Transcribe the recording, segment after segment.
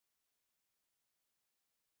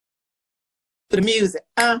For the music.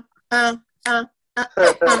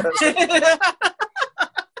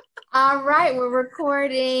 All right, we're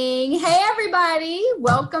recording. Hey, everybody.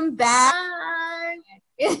 Welcome back.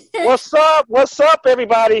 What's up? What's up,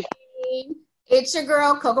 everybody? It's your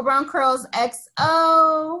girl,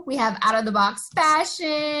 CocoaBrownCurlsXo. We have Out of the Box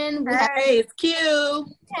Fashion. Hey, it's Q.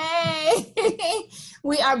 Hey.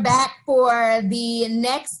 We are back for the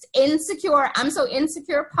next Insecure, I'm So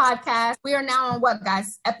Insecure podcast. We are now on what,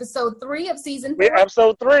 guys? Episode 3 of season 4?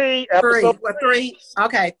 Episode 3. Three.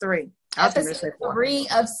 Okay, 3. Episode 3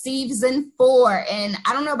 of season 4. And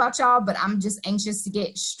I don't know about y'all, but I'm just anxious to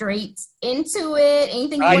get straight into it.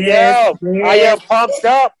 Anything I am pumped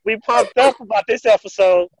up. We pumped up about this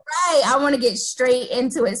episode. Right. I want to get straight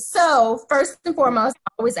into it. So, first and foremost, I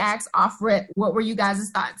always ask off rip, what were you guys'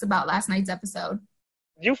 thoughts about last night's episode?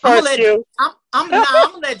 You first, Q. I'm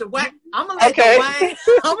gonna let Dwayne. I'm gonna let him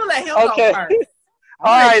go first.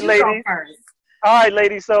 All right,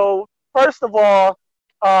 ladies. So, first of all,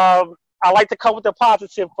 I like to come with the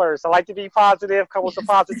positive first. I like to be positive, come with some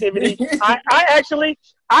positivity. I actually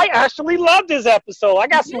love this episode. I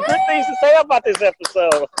got some good things to say about this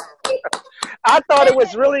episode. I thought it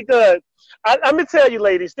was really good. I'm going to tell you,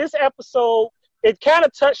 ladies, this episode, it kind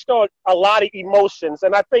of touched on a lot of emotions.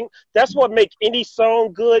 And I think that's what makes any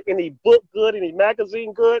song good, any book good, any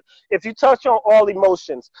magazine good, if you touch on all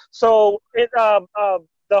emotions. So the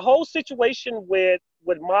whole situation with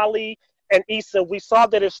Molly and Issa, we saw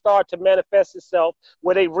that it started to manifest itself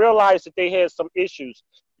where they realized that they had some issues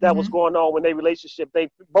that was going on in their relationship. They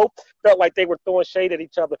both felt like they were throwing shade at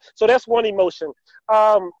each other. So that's one emotion.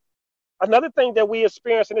 Another thing that we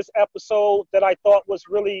experienced in this episode that I thought was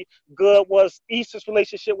really good was Issa's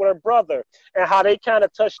relationship with her brother and how they kind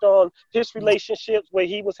of touched on his relationships where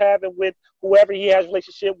he was having with whoever he has a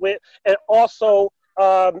relationship with. And also,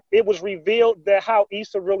 it was revealed that how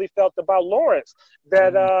Issa really felt about Lawrence,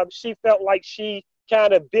 that she felt like she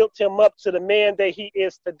kind of built him up to the man that he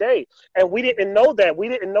is today. And we didn't know that. We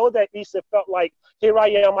didn't know that Issa felt like, here I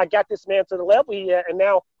am, I got this man to the level he had, and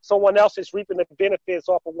now someone else is reaping the benefits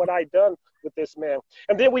off of what I done with this man.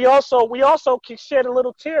 And then we also shed a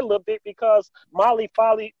little tear a little bit because Molly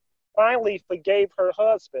finally forgave her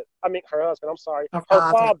father.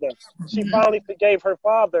 She finally forgave her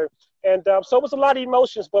father. And so it was a lot of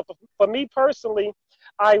emotions. But for me personally,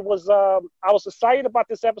 I was excited about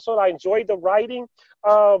this episode. I enjoyed the writing.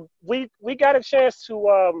 We got a chance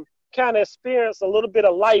to kind of experience a little bit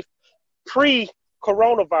of life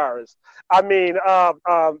pre-coronavirus. I mean,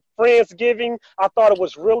 Friendsgiving, I thought it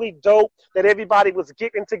was really dope that everybody was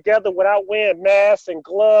getting together without wearing masks and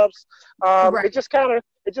gloves. Right. It just kind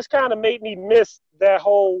of made me miss that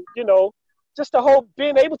whole, just the whole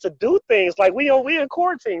being able to do things like we in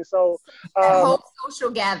quarantine. So the whole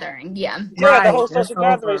social gathering, the whole social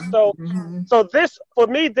gathering. So so this, for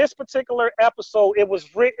me, this particular episode, it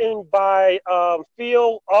was written by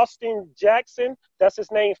Phil Austin Jackson. That's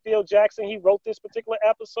his name, Phil Jackson. He wrote this particular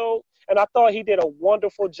episode, and I thought he did a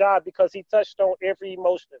wonderful job because he touched on every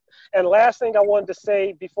emotion. And last thing I wanted to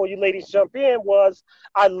say before you ladies jump in was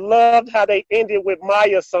I loved how they ended with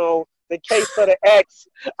Maya's song, The Case of the X.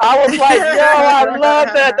 I was like, yo, I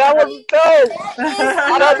love that. That was dope.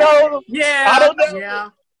 I don't know. Yeah. I don't know. Yeah.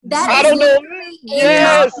 I don't know.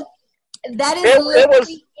 Yes. That is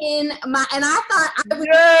literally in my, and I thought I was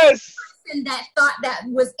the person that thought that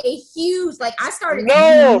was a huge, like I started.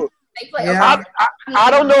 No. I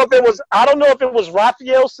don't know if it was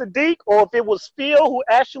Raphael Sadiq or if it was Phil who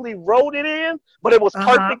actually wrote it in, but it was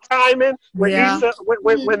perfect timing when Issa,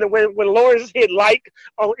 when Lawrence hit like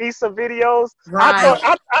on Issa videos.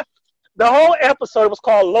 Right. The whole episode was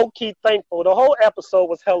called Low Key Thankful. The whole episode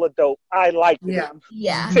was hella dope. I liked it.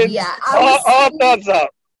 Yeah. All thumbs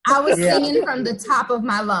up. I was singing from the top of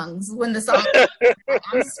my lungs when the song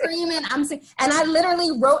I'm screaming, and I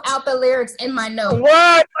literally wrote out the lyrics in my notes.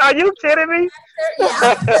 What? Are you kidding me?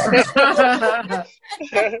 Yeah.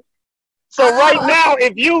 So right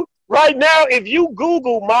now, if you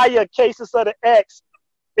Google Maya Cases of the X,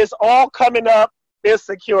 it's all coming up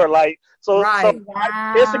Insecure. Insecure,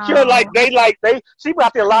 she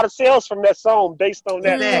got a lot of sales from that song based on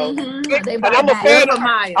that song. And I'm a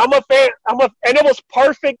fan. And it was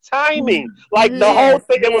perfect timing. Like the whole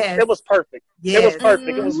thing, it was perfect. It was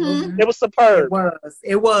perfect. It was superb.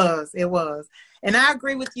 It was. And I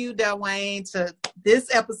agree with you, Dwayne.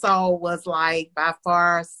 This episode was like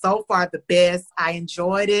so far the best. I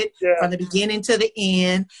enjoyed it from the beginning to the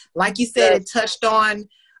end. Like you said, it touched on.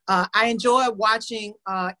 I enjoyed watching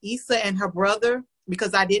Issa and her brother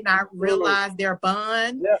because I did not realize their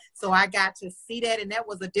bond. Yeah. So I got to see that, and that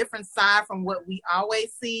was a different side from what we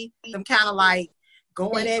always see. Them kind of like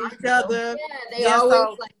going at each other. Yeah, they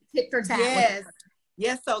always like tit for tat. Yes.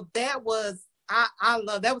 Yes. So that was, I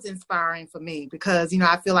love, that was inspiring for me because, you know,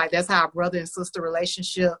 I feel like that's how a brother and sister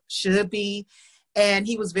relationship should be. And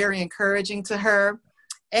he was very encouraging to her.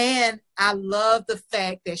 And I love the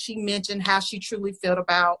fact that she mentioned how she truly felt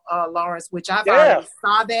about Lawrence, which I've already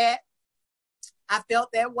saw that. I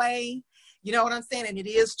felt that way. You know what I'm saying? And it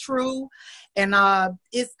is true. And I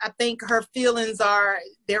think her feelings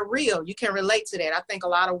they're real. You can relate to that. I think a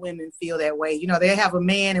lot of women feel that way. You know, they have a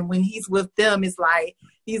man and when he's with them, it's like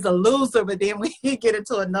he's a loser. But then when you get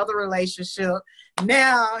into another relationship,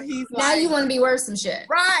 now he's like. Now you want to be worth some shit.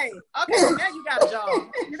 Right. Okay, now you got a job.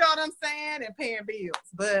 You know what I'm saying? And paying bills.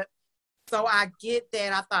 But so I get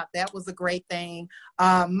that. I thought that was a great thing.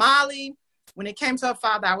 Molly, when it came to her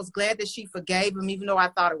father, I was glad that she forgave him, even though I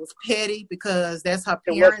thought it was petty because that's her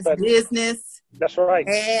parents' business. That's right.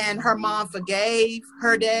 And her mom forgave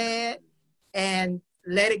her dad and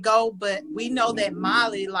let it go. But we know that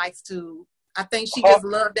Molly likes to, I think she just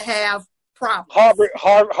loved to have problems.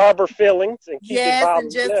 Harbor feelings and keep it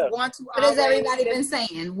and just want to. What has everybody been saying?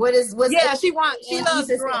 She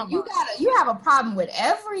loves drama. You have a problem with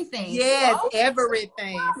everything. Yes,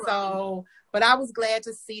 everything. So. But I was glad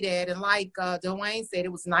to see that. And like Dwayne said,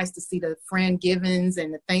 it was nice to see the friend givings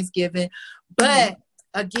and the Thanksgiving. But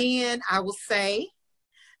again, I will say,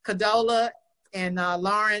 Condola and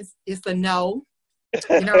Lawrence, it's a no.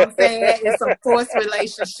 You know what I'm saying? It's a forced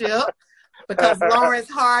relationship because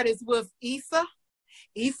Lawrence's heart is with Issa.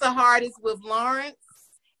 Issa's heart is with Lawrence.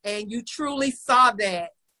 And you truly saw that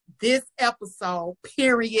this episode,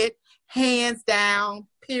 period, hands down,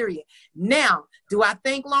 period. Now, do I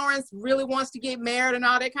think Lawrence really wants to get married and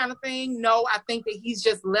all that kind of thing? No, I think that he's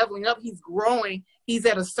just leveling up. He's growing. He's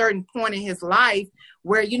at a certain point in his life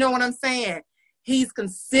where, you know what I'm saying? He's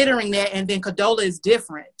considering that. And then Condola is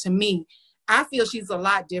different to me. I feel she's a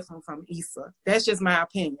lot different from Issa. That's just my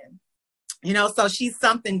opinion. You know, so she's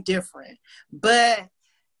something different. But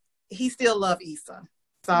he still loves Issa.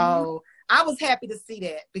 So I was happy to see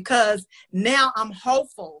that because now I'm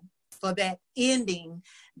hopeful for that ending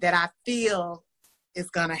that I feel is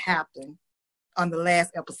gonna happen on the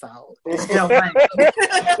last episode. Now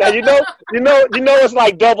you know it's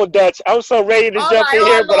like double dutch. I'm so ready to jump in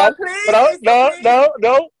here,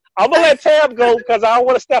 no. I'm gonna let Tab go because I don't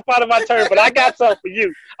want to step out of my turn. But I got something for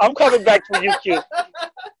you. I'm coming back for you, Q.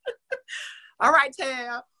 All right,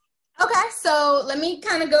 Tab. Okay, so let me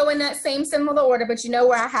kind of go in that same similar order, but you know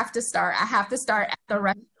where I have to start. I have to start at the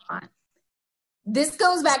restaurant. This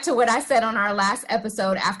goes back to what I said on our last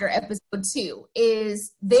episode after episode 2,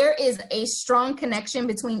 is there is a strong connection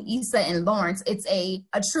between Issa and Lawrence. It's a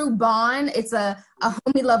true bond. It's a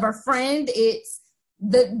homie lover friend. It's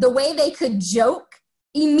the way they could joke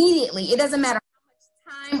immediately. It doesn't matter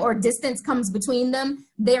how much time or distance comes between them.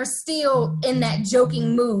 They're still in that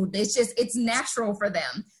joking mood. It's natural for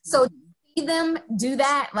them. So to see them do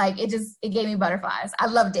that, like it gave me butterflies. I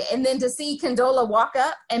loved it. And then to see Condola walk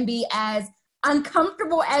up and be as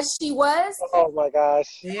uncomfortable as she was. Oh my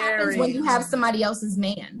gosh. Happens when you have somebody else's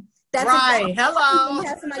man. That's right. Hello. When you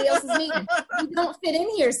have somebody else's man. You don't fit in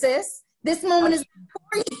here, sis. This moment is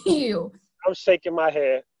for you. I'm shaking my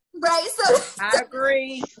head. Right. So I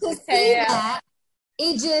agree. To see that,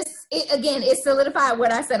 it solidified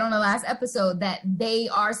what I said on the last episode, that they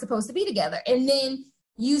are supposed to be together. And then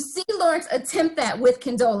you see Lawrence attempt that with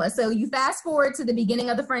Condola. So you fast forward to the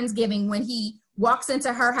beginning of the Friendsgiving when he walks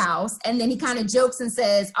into her house and then he kind of jokes and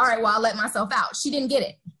says, all right, well, I'll let myself out. She didn't get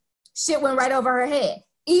it. Shit went right over her head.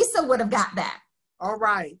 Issa would have got that. All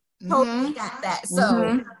right. Totally got that.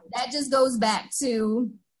 So that just goes back to,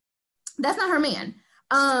 that's not her man.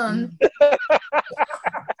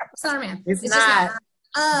 It's not her man. It's not.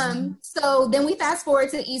 So then we fast forward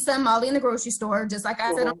to Issa and Molly in the grocery store. Just like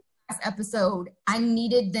I said on the last episode, I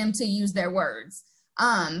needed them to use their words.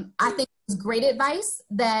 I think it was great advice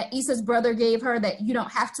that Issa's brother gave her, that you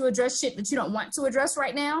don't have to address shit that you don't want to address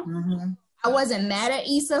right now. I wasn't mad at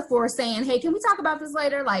Issa for saying, hey, can we talk about this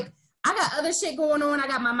later? Like, I got other shit going on. I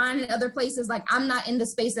got my mind in other places. Like, I'm not in the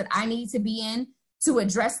space that I need to be in to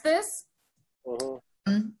address this.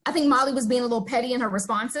 I think Molly was being a little petty in her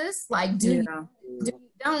responses. Like, don't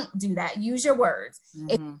do that. Use your words.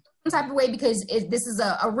 It's some type of way, because this is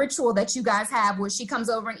a ritual that you guys have where she comes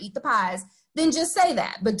over and eat the pies, then just say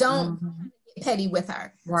that. But don't get petty with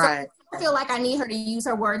her. Right. So I feel like I need her to use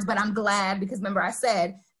her words, but I'm glad, because remember I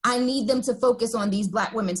said, I need them to focus on these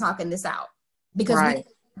Black women talking this out, because we don't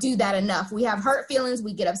do that enough. We have hurt feelings,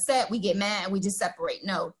 we get upset, we get mad, and we just separate.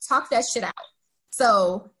 No, talk that shit out.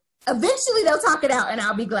 So eventually they'll talk it out, and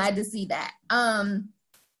I'll be glad to see that. And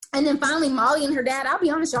then finally, Molly and her dad, I'll be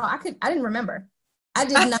honest, y'all, I didn't remember. I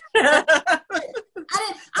did not.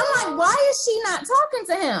 I'm like, why is she not talking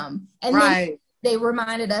to him? And then they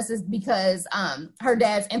reminded us is because her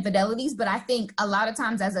dad's infidelities. But I think a lot of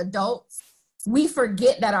times as adults, we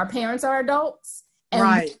forget that our parents are adults.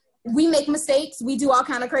 And we make mistakes. We do all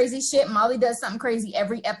kind of crazy shit. Molly does something crazy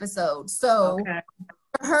every episode. So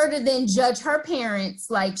for her to then judge her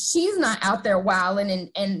parents, like she's not out there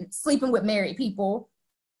wilding and sleeping with married people.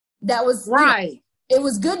 That was it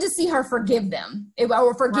was good to see her forgive them. Good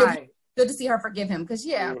to see her forgive him. Because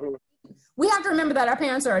we have to remember that our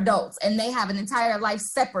parents are adults and they have an entire life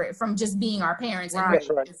separate from just being our parents. Right.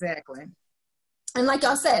 Exactly. And like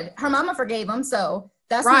y'all said, her mama forgave him, so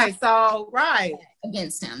that's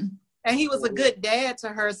against him. And he was a good dad to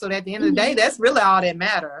her, so at the end of the day, that's really all that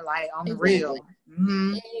mattered, like on the real.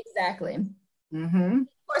 Exactly. Of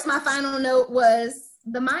course, my final note was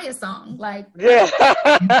the Maya song. Like, perfect.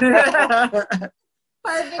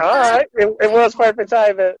 All right, it was perfect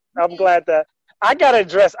timing. I'm glad that. I gotta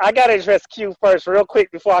address Q first, real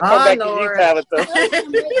quick, before I come back to you, Tabitha.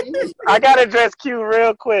 I gotta address Q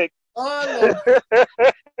real quick. Oh,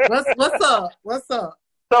 Lord. What's up?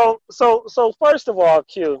 So first of all,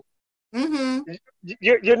 Q,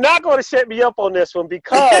 you're not going to set me up on this one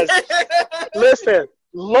because listen,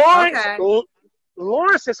 Lawrence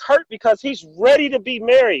is hurt because he's ready to be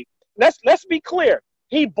married. Let's be clear.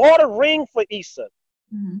 He bought a ring for Issa.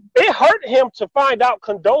 It hurt him to find out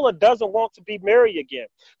Condola doesn't want to be married again.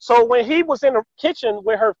 So when he was in the kitchen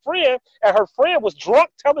with her friend and her friend was drunk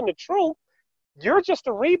telling the truth, you're just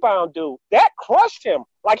a rebound dude. That crushed him.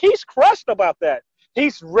 Like, he's crushed about that.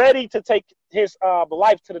 He's ready to take his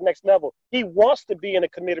life to the next level. He wants to be in a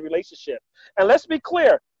committed relationship. And let's be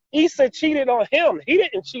clear, Issa cheated on him. He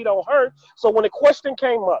didn't cheat on her. So when the question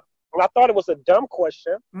came up, and I thought it was a dumb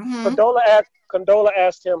question, Condola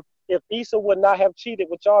asked him, if Issa would not have cheated,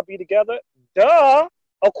 would y'all be together? Duh.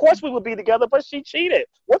 Of course we would be together, but she cheated.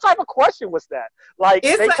 What type of question was that? Like,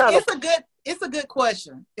 it's a good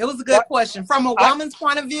question. It was a good question. From a woman's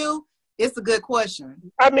point of view, it's a good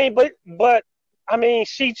question. I mean, but I mean,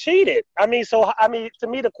 she cheated. To me,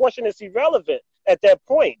 the question is irrelevant at that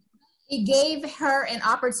point. It gave her an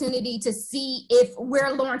opportunity to see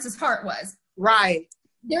where Lawrence's heart was. Right.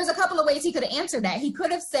 There's a couple of ways he could have answered that. He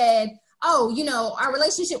could have said, oh, our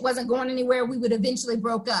relationship wasn't going anywhere. We would eventually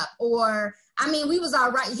broke up. Or, we was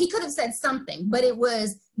all right. He could have said something, but it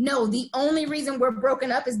was, no, the only reason we're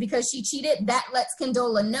broken up is because she cheated. That lets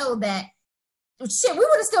Condola know that, shit, we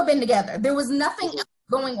would have still been together. There was nothing else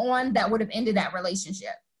going on that would have ended that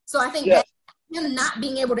relationship. So I think that him not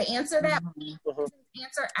being able to answer that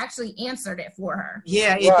answer actually answered it for her.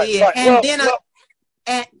 Yeah, it did. Right. And then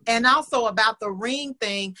and also about the ring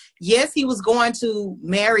thing, yes, he was going to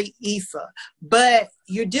marry Issa, but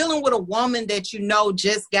you're dealing with a woman that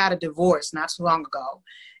just got a divorce not too long ago.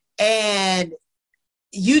 And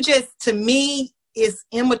to me, it's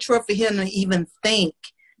immature for him to even think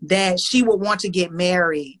that she would want to get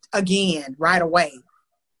married again right away.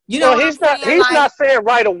 He's not saying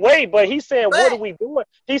right away, but he's saying, what are we doing?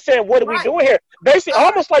 He's saying, what are we doing here? Basically,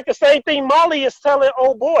 almost like the same thing Molly is telling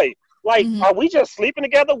old boy. Like, are we just sleeping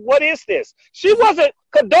together? What is this?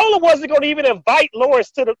 Condola wasn't going to even invite Lawrence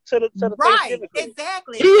to the Thanksgiving.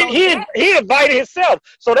 Exactly. He invited himself.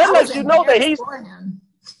 So that lets you know that he's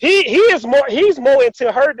more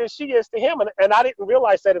into her than she is to him. And I didn't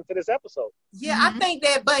realize that until this episode. Yeah, I think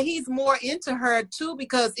that, but he's more into her too,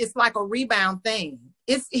 because it's like a rebound thing.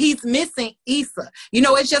 He's missing Issa.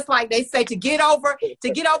 It's just like they say, to get over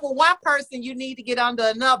one person, you need to get under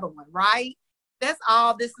another one, right? That's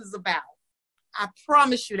all this is about. I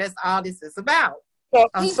promise you, that's all this is about.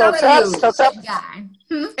 He's a guy.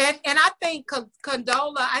 And I think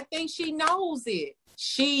Condola, I think she knows it.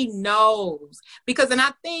 She knows. And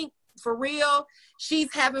I think, for real,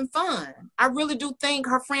 she's having fun. I really do think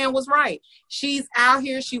her friend was right. She's out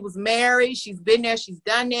here. She was married. She's been there. She's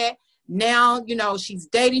done that. Now, she's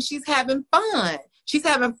dating. She's having fun. She's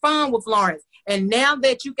having fun with Lawrence. And now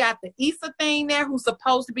that you got the Issa thing there, who's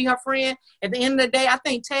supposed to be her friend, at the end of the day, I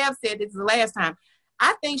think Tab said this the last time,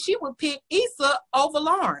 I think she would pick Issa over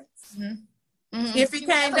Lawrence. If it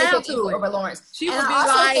came down to it. Over Lawrence. She would be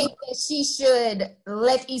like, think that she should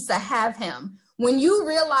let Issa have him. When you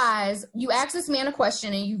realize, you ask this man a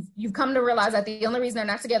question and you've come to realize that the only reason they're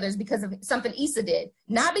not together is because of something Issa did.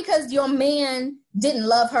 Not because your man didn't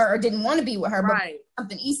love her or didn't want to be with her, but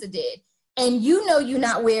something Issa did. And you're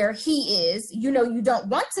not where he is. You don't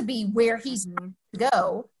want to be where he's to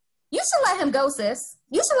go. You should let him go, sis.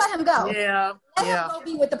 You should let him go. Yeah. Let him go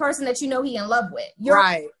be with the person that he in love with. You're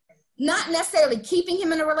not necessarily keeping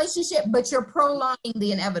him in a relationship, but you're prolonging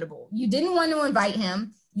the inevitable. You didn't want to invite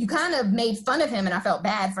him. you kind of made fun of him, and I felt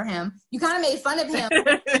bad for him. You kind of made fun of him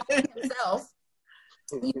himself.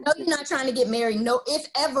 You know you're not trying to get married, no, if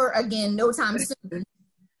ever again, no time soon.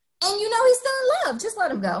 And you know he's still in love. Just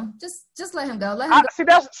let him go. Just let him go. Let him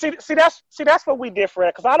go. See that's what we differ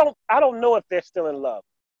at, because I don't know if they're still in love.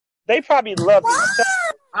 They probably love each other.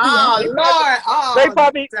 Oh Lord! Oh, they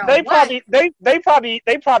probably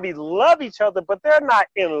love each other, but they're not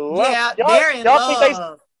in love. Yeah, they're in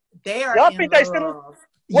love. Y'all think they still?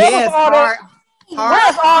 Yes,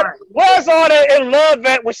 Where's all that in love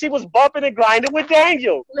at when she was bumping and grinding with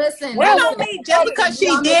Daniel? Listen, that don't mean just because she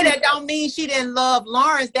did it don't mean she didn't love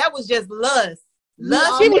Lawrence. That was just lust.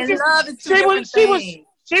 Lust and love is two different things.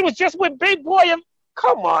 She was just with Big Boy. And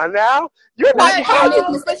come on now, you're not.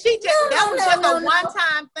 But she just that was just a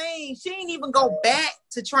one-time thing. She didn't even go back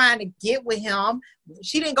to trying to get with him.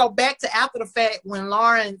 She didn't go back to after the fact when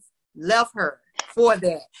Lawrence left her for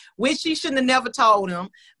that, which she shouldn't have never told him,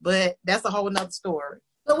 but that's a whole nother story.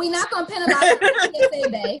 But we're not going to penalize her for TSA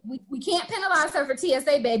Bay. We can't penalize her for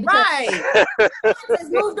TSA Bay because right. has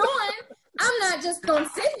moved on. I'm not just going to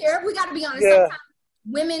sit here. We got to be honest. Yeah. Sometimes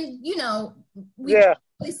women, you know, we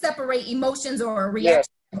really separate emotions or reactions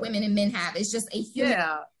that women and men have. It's just a human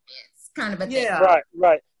it's kind of a thing. Yeah.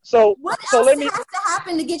 Right. So what else has to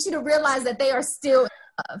happen to get you to realize that they are still in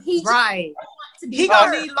love? He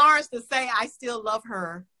gonna need Lawrence to say, "I still love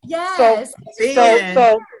her." Yes.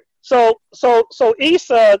 So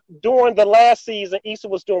Issa, during the last season, Issa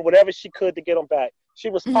was doing whatever she could to get him back. She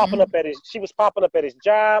was popping up at his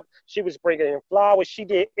job. She was bringing him flowers. She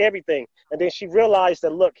did everything, and then she realized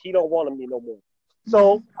that, look, he don't want me no more.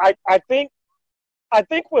 So I think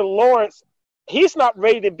with Lawrence, he's not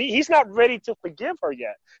ready to forgive her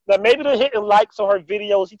yet. Now maybe they're hitting likes on her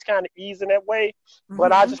videos. He's kind of easing that way,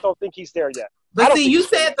 but I just don't think he's there yet. But see, you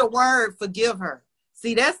said the word forgive her.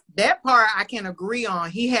 See, that part I can agree on.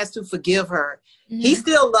 He has to forgive her. Mm-hmm. He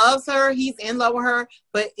still loves her. He's in love with her,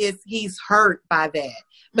 but he's hurt by that.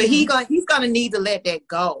 But he's gonna need to let that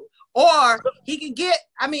go. Or he can get,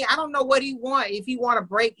 I don't know what he want. If he want to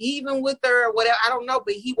break even with her or whatever, I don't know.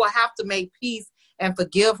 But he will have to make peace and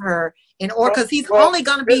forgive her because he's only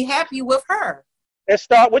gonna be happy with her. And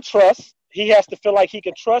start with trust. He has to feel like he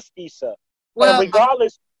can trust Issa. Well,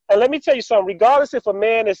 regardless. And let me tell you something. Regardless if a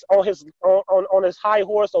man is on his high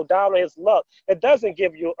horse or down on his luck, it doesn't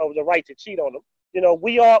give you the right to cheat on him. You know,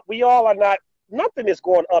 we all are not. Nothing is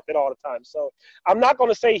going up at all the time. So I'm not going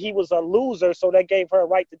to say he was a loser, so that gave her a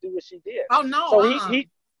right to do what she did. Oh no. So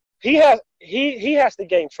he has to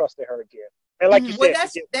gain trust in her again. And like you said,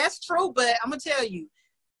 that's true. But I'm gonna tell you,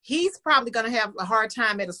 he's probably gonna have a hard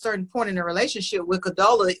time at a certain point in the relationship with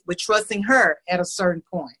Condola with trusting her at a certain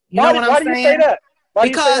point. You know what I'm saying? Why do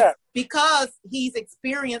you say that? Because he's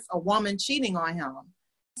experienced a woman cheating on him,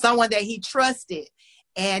 someone that he trusted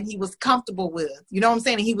and he was comfortable with. You know what I'm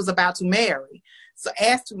saying? And he was about to marry, so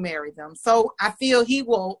asked to marry them. So I feel he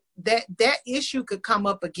will that issue could come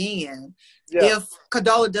up again if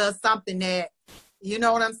Condola does something that, you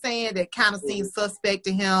know what I'm saying, that kind of seems suspect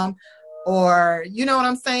to him, or you know what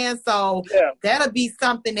I'm saying. So that'll be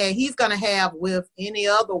something that he's gonna have with any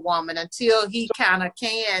other woman until he kind of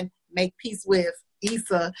can make peace with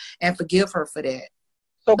Issa and forgive her for that.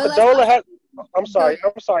 So Condola has. I'm sorry,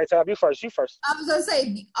 Tab. You first. I was gonna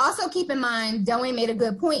say, also keep in mind, Dwayne made a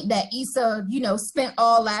good point that Issa, spent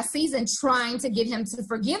all last season trying to get him to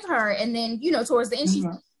forgive her, and then, towards the end, she.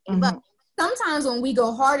 But sometimes when we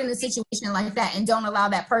go hard in a situation like that and don't allow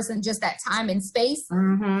that person just that time and space,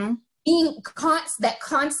 being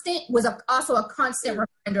constant was also a constant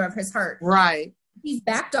reminder of his hurt. Right. He's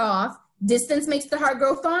backed off. Distance makes the heart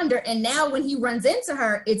grow fonder, and now when he runs into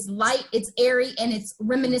her, it's light, it's airy, and it's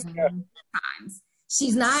reminiscent of times.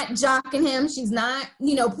 She's not jocking him. She's not,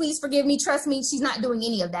 please forgive me, trust me. She's not doing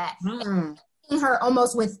any of that. Her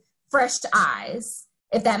almost with fresh eyes,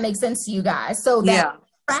 if that makes sense to you guys. So that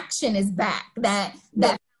traction is back. That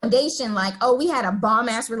foundation, like, oh, we had a bomb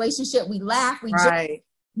ass relationship. We laughed. We joked.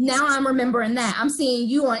 Now I'm remembering that. I'm seeing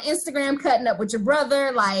you on Instagram cutting up with your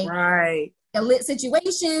brother, like a lit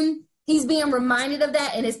situation. He's being reminded of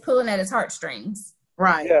that, and it's pulling at his heartstrings.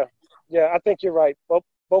 Right. Yeah. I think you're right. Both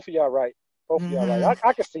of y'all right. Both of y'all right.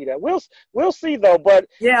 I can see that. We'll see though. But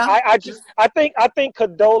I think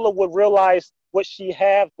Condola would realize what she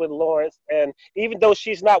has with Lawrence, and even though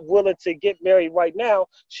she's not willing to get married right now,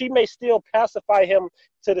 she may still pacify him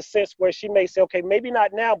to the sense where she may say, okay, maybe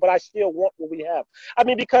not now, but I still want what we have.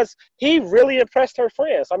 Because he really impressed her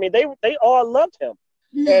friends. They all loved him.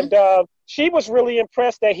 And she was really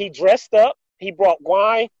impressed that he dressed up. He brought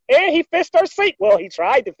wine, and he fixed her sink. Well, he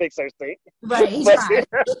tried to fix her sink. Right, he tried.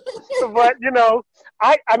 But, you know,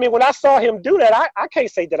 I mean, when I saw him do that, I can't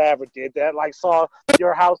say that I ever did that. Like, saw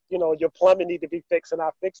your house, you know, your plumbing need to be fixed, and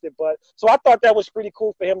I fixed it. But so I thought that was pretty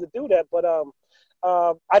cool for him to do that. But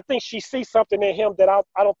I think she sees something in him that I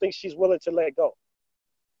don't think she's willing to let go.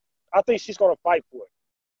 I think she's going to fight for it.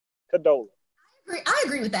 Condola. I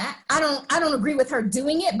agree with that. I don't agree with her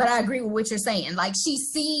doing it, but I agree with what you're saying. Like, she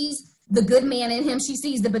sees the good man in him. She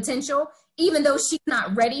sees the potential. Even though she's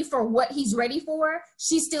not ready for what he's ready for,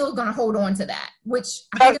 she's still going to hold on to that, which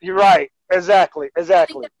you're right. Exactly. I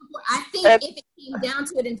think if it came down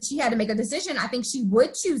to it and she had to make a decision, I think she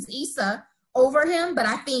would choose Issa over him. But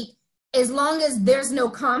I think as long as there's no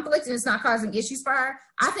conflict and it's not causing issues for her,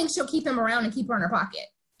 I think she'll keep him around and keep her in her pocket.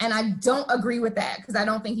 And I don't agree with that because I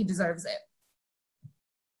don't think he deserves it.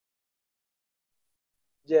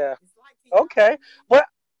 Yeah. Okay. Well,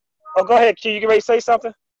 go ahead, Q. You get ready to say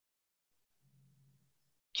something?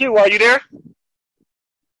 Q, are you there?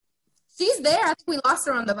 She's there. I think we lost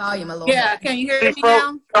her on the volume a little bit. Yeah, can you hear me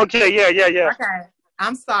now? Okay, yeah. Okay.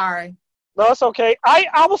 I'm sorry. No, it's okay.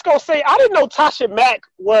 I was going to say, I didn't know Tasha Mack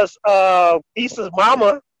was Issa's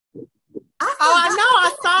mama. I know.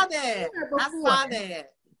 I saw that.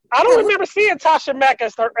 I don't remember seeing Tasha Mack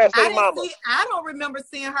as their mama. I don't remember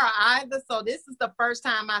seeing her either. So this is the first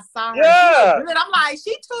time I saw her. Yeah. I'm like,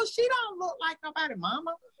 she don't look like nobody's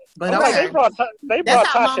mama. But okay. They brought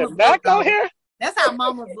Tasha Mack on here. That's how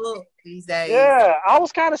mamas look these days. Yeah, I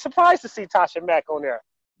was kind of surprised to see Tasha Mack on there.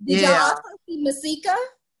 Did y'all also see Masika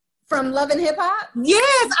from Love and Hip Hop?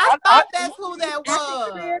 Yes, I thought that's who that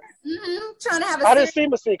was. Trying to have I didn't see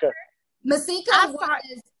Masika. Masika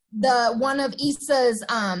was the one of Issa's,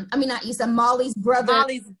 not Issa, Molly's brother.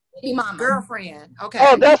 Molly's baby mama. Girlfriend. Okay.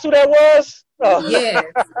 Oh, that's who that was? Oh. Yes.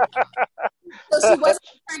 So she wasn't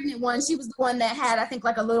the pregnant one. She was the one that had, I think,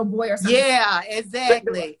 like a little boy or something. Yeah,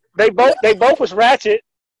 exactly. They both was ratchet.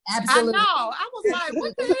 Absolutely. I know. I was like,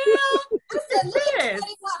 what the hell? I said, yes.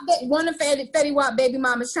 One of Fetty Wap baby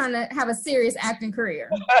mamas trying to have a serious acting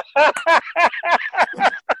career.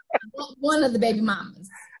 One of the baby mamas.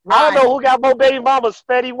 Right. I don't know who got more baby mamas,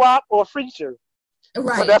 Fetty Wap or Future.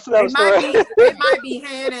 Right. But that's another story. It might be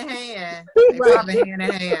hand in hand. They probably hand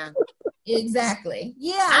in hand. Exactly.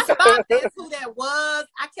 Yeah. I thought that's who that was.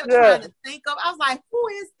 I kept trying to think of. I was like, who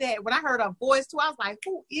is that? When I heard her voice too, I was like,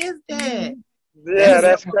 who is that? Yeah,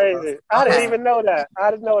 that's crazy. I didn't even know that. I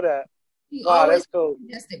didn't know that. Wow, that's cool.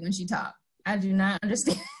 Majestic when she talked. I do not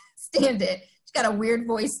understand it. She's got a weird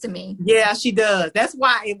voice to me. Yeah, she does. That's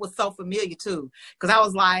why it was so familiar too. Because I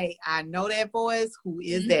was like, I know that voice. Who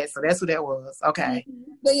is that? So that's who that was. Okay.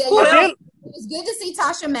 But yeah, it was good to see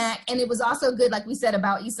Tasha Mack, and it was also good, like we said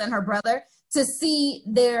about Issa and her brother, to see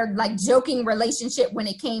their like joking relationship when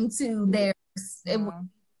it came to their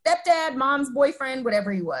stepdad, mom's boyfriend,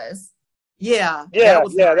 whatever he was. Yeah, that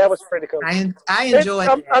was pretty cool. I enjoyed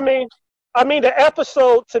it. I mean, the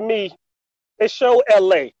episode to me, it showed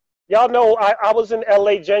LA. Y'all know I was in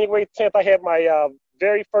LA January 10th. I had my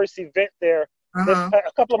very first event there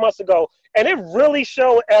a couple of months ago, and it really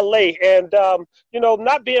showed LA. And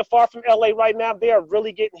not being far from LA right now, they are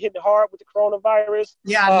really getting hit hard with the coronavirus.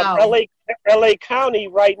 Yeah, I know. LA County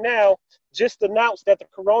right now just announced that the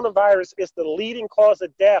coronavirus is the leading cause of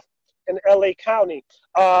death in LA County.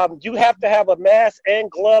 You have to have a mask and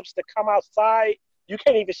gloves to come outside. You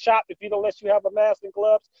can't even shop if you don't let you have a mask and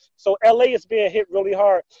gloves. So LA is being hit really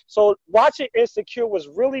hard. So watching Insecure was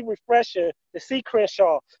really refreshing to see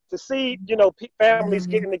Crenshaw, to see, families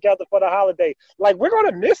getting together for the holiday. Like, we're going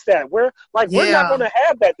to miss that. We're not going to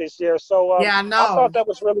have that this year. So I know. I thought that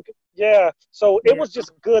was really good. Yeah. So it was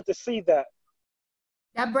just good to see that.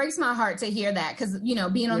 That breaks my heart to hear that. Cause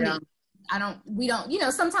being on we don't,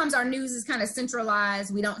 sometimes our news is kind of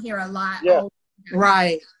centralized. We don't hear a lot. Yeah.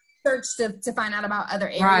 Right. Search to find out about other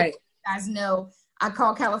areas. Right. You guys know I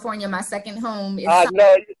call California my second home. I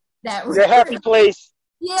know. Your happy place.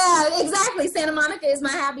 Yeah, exactly. Santa Monica is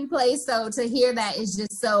my happy place. So to hear that is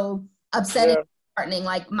just so upsetting and disheartening.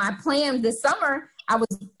 Like, my plan this summer, I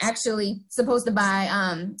was actually supposed to buy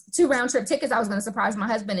 2 round-trip tickets. I was going to surprise my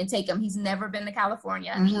husband and take him. He's never been to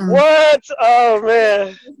California. What? Oh, man.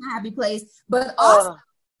 It's my happy place. But also,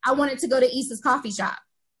 I wanted to go to Issa's coffee shop.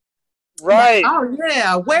 Right. Oh,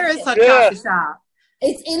 yeah. Where is her coffee shop?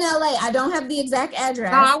 It's in LA. I don't have the exact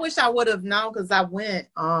address. No, I wish I would have known because I went,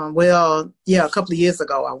 a couple of years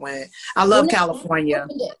ago I went. I love California.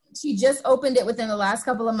 She just opened it within the last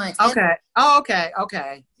couple of months. Okay.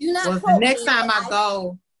 Okay. Do not quote the next me, time I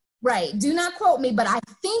go. Right. Do not quote me, but I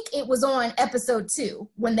think it was on episode 2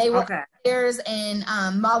 when they were upstairs and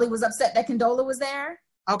Molly was upset that Condola was there.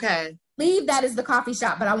 Okay. believe that is the coffee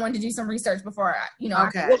shop, but I wanted to do some research before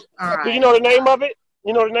Okay. All right. Do you know the name of it?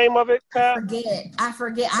 You know the name of it, Tab? I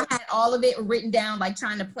forget. I had all of it written down, like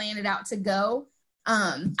trying to plan it out to go.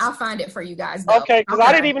 I'll find it for you guys, though. Okay, because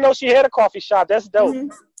I didn't even know she had a coffee shop. That's dope. Mm-hmm.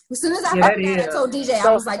 As soon as I found that, I told DJ,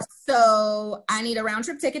 I was like, so I need a round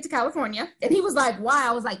trip ticket to California. And he was like, why?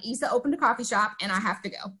 I was like, Issa opened a coffee shop and I have to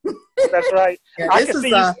go. That's right. Yeah, I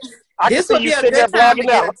can see you sitting there blogging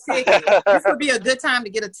out. This would be a good time to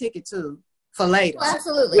get a ticket too for later. Oh,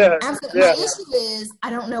 absolutely. Yeah. Absolutely. My issue is I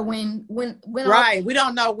don't know when right. We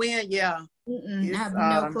don't know when, I have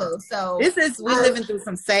no clue. So we're living through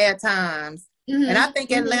some sad times. Mm-hmm. And I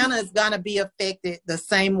think Atlanta is going to be affected the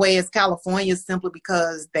same way as California, simply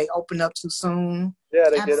because they opened up too soon.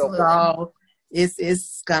 Yeah, they did open up. So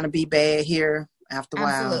it's going to be bad here after a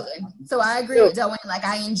while. Absolutely. So I agree with Delwayne. Like,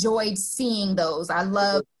 I enjoyed seeing those. I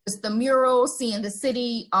love the murals, seeing the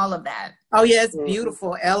city, all of that. Oh, yeah, it's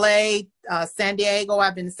beautiful. LA, San Diego.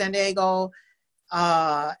 I've been to San Diego.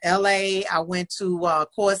 LA, I went to, of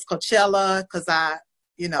course, Coachella, because Oh,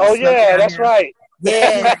 yeah, that's right.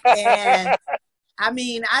 Yeah, and I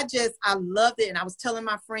mean, I loved it. And I was telling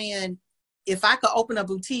my friend, if I could open a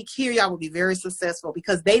boutique here, y'all would be very successful,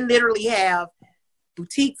 because they literally have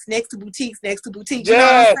boutiques next to boutiques next to boutiques. You know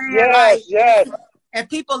what I'm saying? Yes. And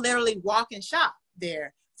people literally walk and shop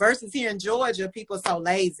there. Versus here in Georgia, people are so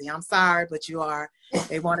lazy. I'm sorry, but you are.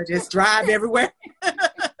 They want to just drive everywhere.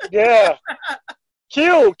 Yeah.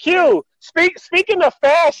 Q. Speaking of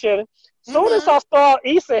fashion, soon as I saw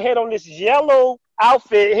Issa had on this yellow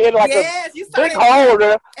outfit, had like a big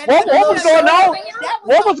holder. What was going on?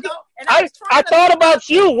 I thought about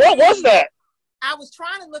you. What was that? I was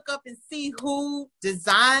trying to look up and see who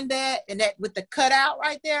designed that, and that with the cutout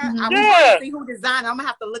right there. I was trying to see who designed it. I'm gonna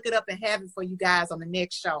have to look it up and have it for you guys on the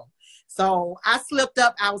next show. So I slipped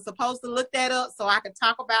up. I was supposed to look that up so I could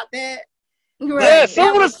talk about that. Yeah,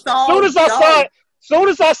 soon as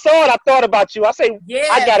I saw it, I thought about you. I say,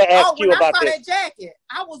 I gotta ask you about this. When I saw that jacket,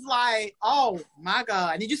 I was like, oh my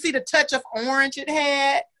God. Did you see the touch of orange it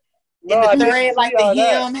had? No, in the thread, like the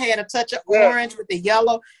hem had a touch of orange with the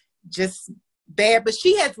yellow. Just bad. But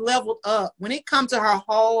she has leveled up. When it comes to her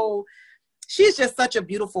whole, she's just such a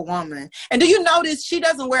beautiful woman. And do you notice she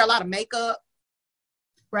doesn't wear a lot of makeup?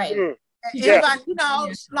 Right. Everybody,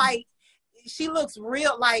 like, she looks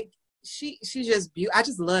real, like, she's just beautiful. I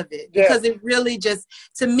just love it because it really just,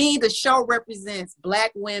 to me, the show represents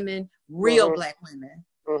Black women, real Black women.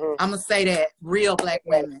 I'm gonna say that, real Black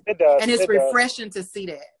women. It does, and it's refreshing to see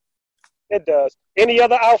that. It does. Any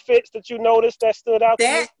other outfits that you noticed that stood out?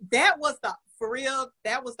 That was that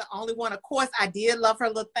was the only one. Of course, I did love her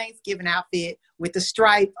little Thanksgiving outfit with the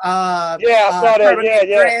stripe. I saw that.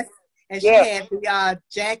 Dress. And she had the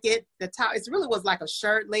jacket, the top. It really was like a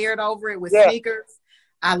shirt layered over it with sneakers.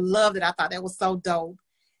 I loved it. I thought that was so dope.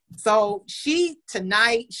 So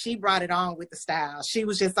tonight, she brought it on with the style. She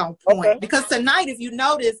was just on point. Because tonight, if you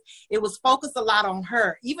notice, it was focused a lot on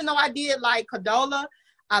her. Even though I did like Cadola,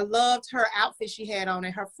 I loved her outfit she had on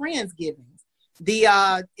at her friends' givings.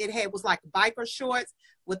 It was like biker shorts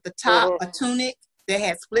with the top, a tunic that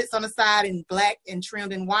had splits on the side in black and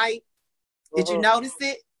trimmed in white. Did you notice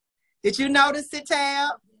it? Did you notice it,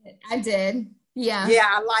 Tab? I did. Yeah. Yeah,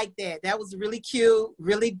 I like that. That was really cute,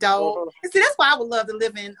 really dope. And see, that's why I would love to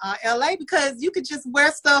live in LA, because you could just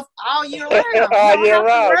wear stuff all year round.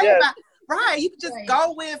 Right. You could just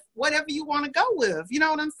go with whatever you want to go with. You know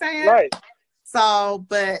what I'm saying? Right. So,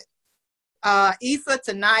 but Issa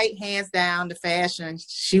tonight, hands down, the fashion.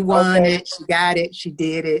 She won it. She got it. She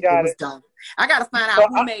did it. It was dope. I got to find out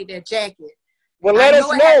who made that jacket. Well, let us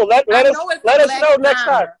know. Let us know next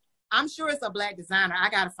time. I'm sure it's a Black designer. I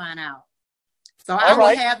got to find out. So I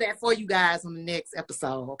will have that for you guys on the next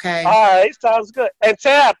episode, okay? All right, sounds good. And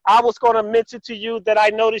Tab, I was going to mention to you that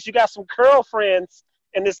I noticed you got some curl friends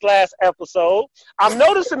in this last episode. I'm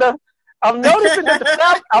noticing that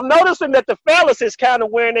the fellas is kind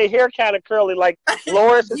of wearing their hair kind of curly. Like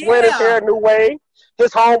Lawrence is wearing his hair a new way.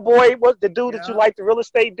 His homeboy was the dude that you like, the real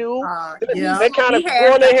estate dude. They kind of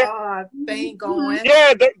growing their hair. Thing going.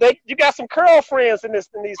 Yeah, you got some curl friends in these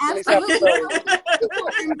episodes. People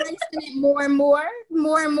are embracing it more and more.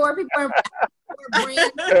 More and more people are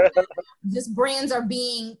brands are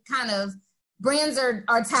being brands are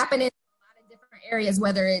tapping in a lot of different areas,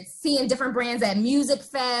 whether it's seeing different brands at music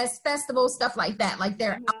festivals, stuff like that. Like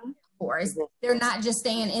they're out for it. They're not just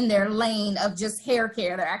staying in their lane of just hair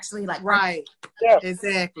care. They're actually like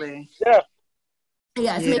exactly. Yeah,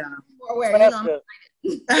 it's making people more aware.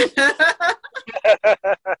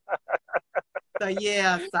 So I'm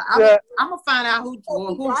gonna find out who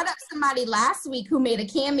brought up somebody last week who made a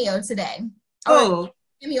cameo today. Oh,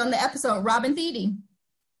 cameo on the episode, Robin Thede.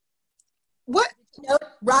 What? You know,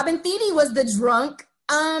 Robin Thede was the drunk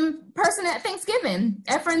person at Thanksgiving,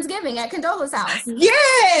 at Friendsgiving, at Condola's house.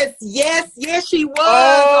 Yes, she was.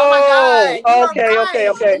 Oh my God.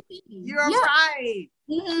 Okay. You're right.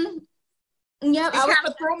 Mm-hmm. Yep. It kind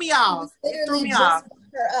of threw me off.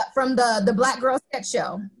 From the Black Girl Sketch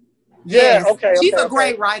Show. Yes. Okay. She's a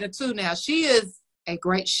great writer too now. She's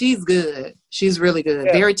good. She's really good.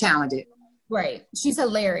 Yeah. Very talented. Right. She's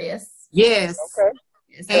hilarious. Yes. Okay.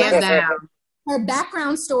 Hands down. Her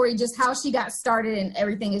background story, just how she got started and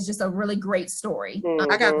everything, is just a really great story.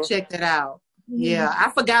 I got to check that out. Yeah,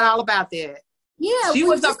 I forgot all about that. Yeah. She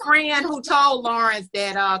was a friend who told Lawrence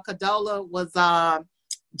that Condola was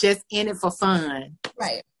just in it for fun.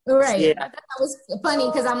 Right. Yeah. I thought that was funny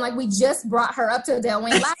because I'm like, we just brought her up to Del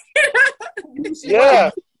Wayne last She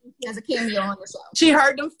has a cameo on the show. She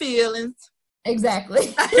hurt them feelings.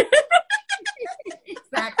 Exactly.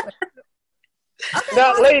 Exactly. Okay,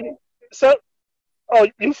 now, lady,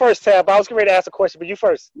 you first, Tab. I was getting ready to ask a question, but you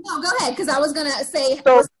first. No, go ahead, because I was going to say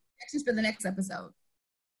projections for the next episode.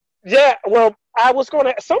 Yeah, well, I was going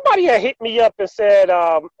to, somebody had hit me up and said,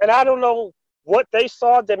 and I don't know what they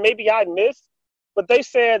saw that maybe I missed, but they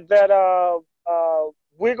said that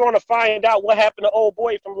we're going to find out what happened to old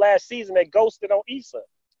boy from last season that ghosted on Issa.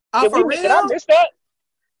 For real? Did I miss that?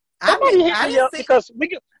 Somebody hit me up because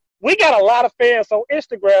we got a lot of fans on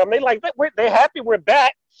Instagram. They're happy we're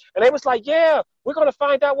back. And they was like, yeah, we're going to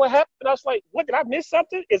find out what happened. I was like, what, did I miss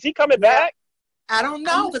something? Is he coming back? I don't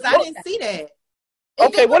know, because I didn't see that.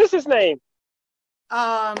 Okay, what is his name?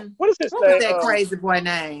 What is his name? What was that crazy boy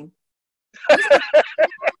name?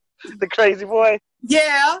 The crazy boy?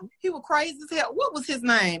 Yeah, he was crazy as hell. What was his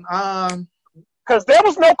name? Because there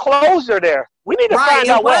was no closure there. We need to find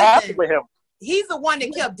out what happened with him. He's the one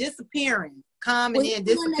that kept disappearing, coming in,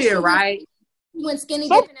 disappear, right? He went skinny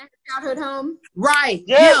dipping at her childhood home. Right.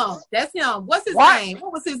 Yeah. That's him. What's his name?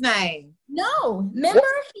 What was his name? No. Remember,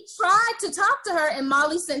 he tried to talk to her and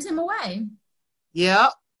Molly sent him away.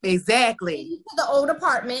 Yep. Exactly. He went to the old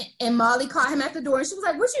apartment and Molly caught him at the door and she was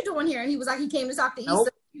like, what you doing here? And he was like, he came to talk to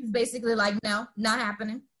Issa. He was basically like, no, not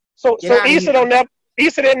happening. So Issa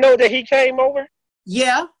didn't know that he came over?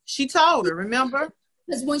 Yeah. She told her, remember?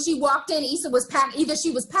 Because when she walked in, Issa was either she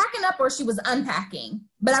was packing up or she was unpacking.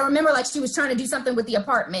 But I remember she was trying to do something with the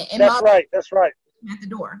apartment. And That's right. At the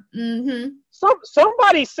door. Mm-hmm.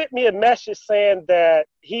 Somebody sent me a message saying that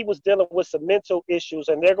he was dealing with some mental issues,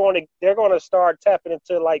 and they're going to start tapping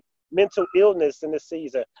into mental illness in this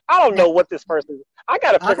season. I don't know what this person is. I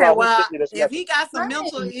got to figure out who sent me this message. If he got some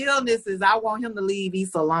mental illnesses, I want him to leave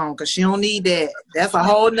Issa alone because she don't need that. That's a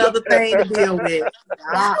whole nother thing to deal with.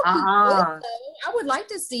 I would like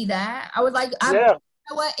to see that. I would like. You know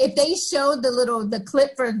what? If they showed the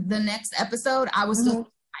clip for the next episode, I was still.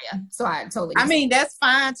 So I totally. I mean, that's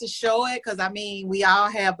fine to show it because we all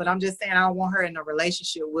have, but I'm just saying I don't want her in a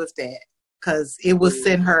relationship with that because it will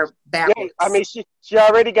send her backwards. Yeah, I mean, she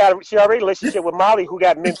already a relationship with Molly who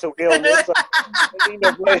got mental illness. So,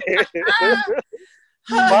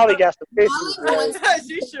 Molly got some issues.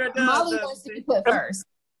 She sure does. Molly wants to be put first.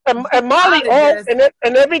 And Molly,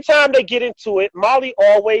 and every time they get into it, Molly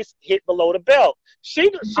always hit below the belt.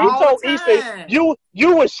 She told Issa, you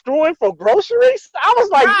were screwing for groceries? I was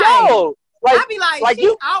like, yo. I be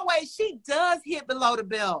like, she does hit below the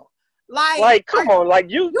belt. Come on, why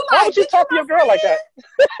would you talk to your girl like that?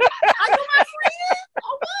 Are you my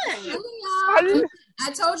friend? Or what?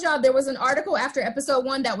 I told y'all there was an article after episode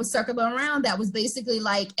 1 that was circling around that was basically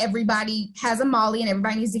everybody has a Molly and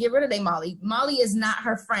everybody needs to get rid of their Molly. Molly is not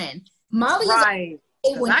her friend. Molly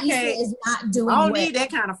is when Issa is not doing I don't need that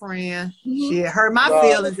kind of friend. Mm-hmm. Shit, hurt my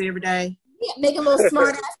feelings every day. Yeah, making little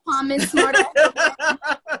smart ass comments,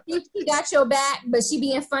 she got your back, but she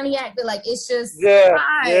being funny acting it's just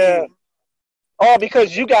yeah. All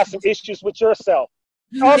because you got some issues with yourself.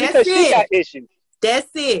 All because she got issues. That's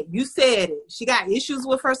it. You said it. She got issues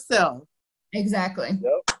with herself. Exactly.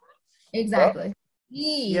 Yep. Exactly.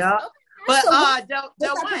 Yeah. Okay. But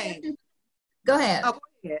Del Wayne. Go ahead. Oh, go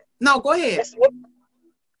ahead. No, go ahead.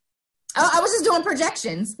 I was just doing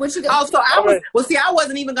projections. What you got? Oh, so I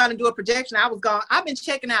wasn't even going to do a projection. I've been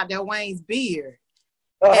checking out Del Wayne's beard.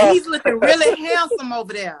 And he's looking really handsome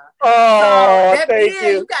over there. Oh, thank you.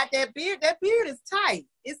 You got that beard. That beard is tight.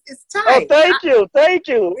 It's tight. Oh, thank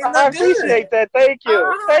you. I appreciate that. Thank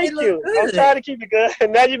you. Thank you. I'm trying to keep it good.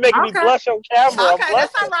 And now you're making me blush on camera. Okay,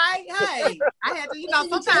 that's all right. Hey, I had to,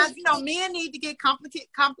 sometimes, men need to get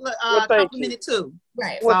complimented too.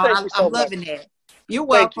 Right. So I'm loving that. You're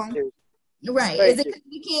welcome. Right. Is it because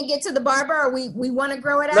we can't get to the barber or we want to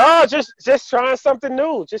grow it out? No, just trying something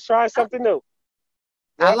new.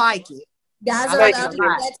 I like it. Guys are allowed to do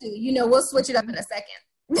that too. You know, we'll switch it up in a second.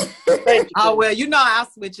 Oh, well, you know I'll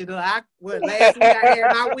switch it up. Last week I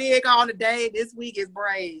had my wig on today. This week is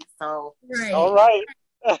braids. So. Right. All right.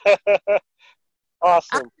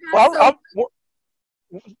 Awesome. Well,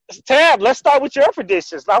 Tab, let's start with your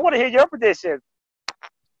predictions. I want to hear your predictions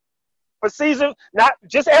for season, not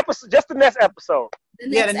just episode, just the next episode. The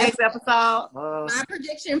next episode. My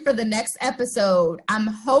prediction for the next episode, I'm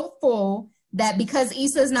hopeful that because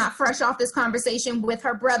Issa's not fresh off this conversation with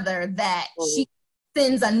her brother, that she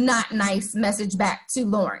sends a not nice message back to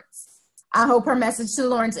Lawrence. I hope her message to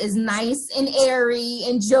Lawrence is nice and airy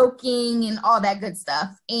and joking and all that good stuff.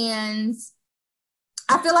 And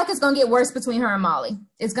I feel like it's going to get worse between her and Molly.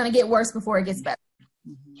 It's going to get worse before it gets better.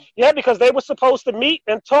 Yeah, because they were supposed to meet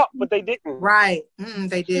and talk, but they didn't. Right.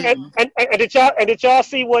 They didn't. And did y'all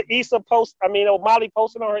see what Issa posted? Molly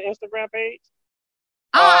posted on her Instagram page?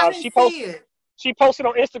 I didn't see it. She posted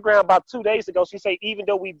on Instagram about 2 days ago. She said, even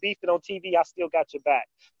though we beefed it on TV, I still got your back.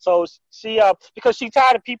 So she, because she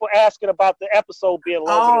tired of people asking about the episode being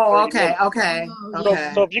longer. Okay.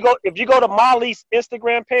 So if you go to Molly's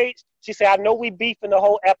Instagram page, she said, I know we beefed in the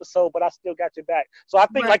whole episode, but I still got your back. So I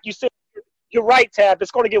think, like you said, you're right, Tab. It's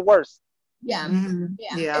going to get worse. Yeah.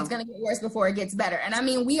 It's going to get worse before it gets better. And I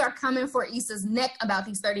mean, we are coming for Issa's neck about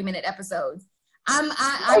these 30-minute episodes.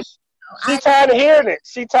 She's tired of hearing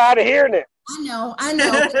it. I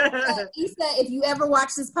know. Issa, if you ever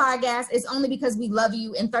watch this podcast, it's only because we love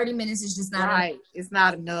you, and 30 minutes is just not right. enough. It's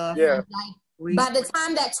not enough. Yeah. By the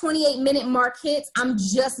time that 28-minute mark hits, I'm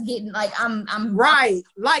just getting I'm right.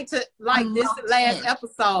 This last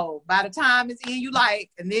episode. By the time it's in, you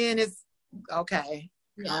and then it's okay.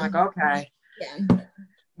 Yeah. I'm like, okay. Yeah.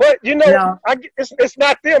 But it's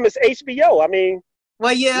not them. It's HBO. I mean.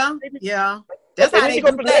 Well, yeah. That's how they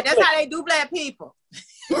do black. That's how they do black people.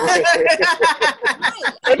 They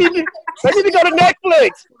need to go to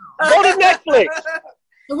Netflix. Go to Netflix.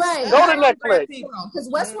 Right. Go to Netflix. Because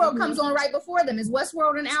Westworld comes on right before them. Is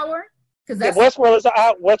Westworld an hour? Westworld is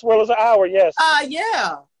an hour. Yes.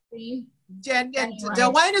 Yeah.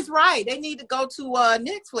 Dwayne is right. They need to go to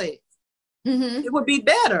Netflix. Mm-hmm. It would be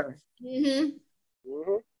better. Mm-hmm.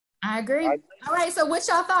 Mm-hmm. I agree. All right. So, what's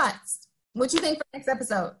your thoughts? What you think for next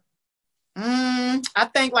episode? I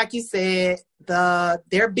think, like you said,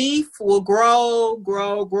 their beef will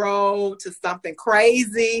grow to something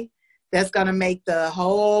crazy that's gonna make the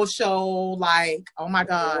whole show like, oh my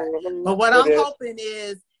God. But what I'm hoping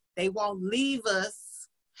is they won't leave us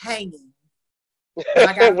hanging.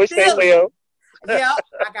 I got a feeling. Yeah,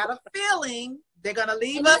 I got a feeling they're gonna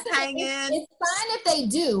leave us hanging. It's fine if they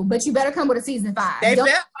do, but you better come with a season 5.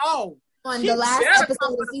 On the last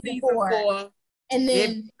episode of season 4. And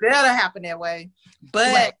then it better happen that way.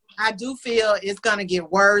 But I do feel it's going to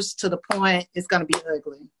get worse to the point it's going to be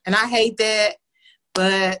ugly. And I hate that,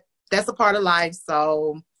 but that's a part of life.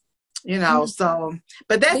 So,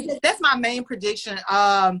 but that's my main prediction.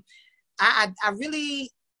 I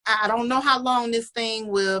don't know how long this thing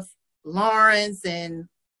with Lawrence and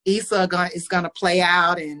Issa is going to play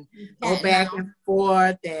out and go back and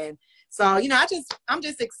forth. And so, I'm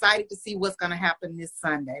just excited to see what's going to happen this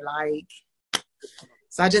Sunday.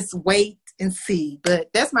 So I just wait and see. But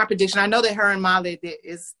that's my prediction. I know that her and Molly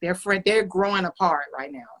they're growing apart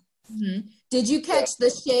right now. Mm-hmm. Did you catch the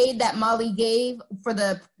shade that Molly gave for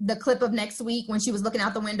the clip of next week when she was looking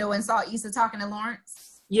out the window and saw Issa talking to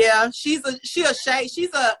Lawrence? Yeah, she's a shade. She's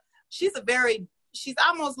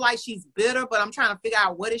almost like she's bitter, but I'm trying to figure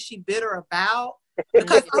out what is she bitter about?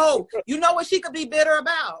 Because you know what she could be bitter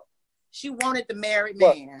about? She wanted the married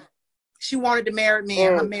man. She wanted the married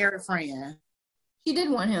man, her married friend. She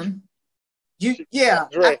did want him.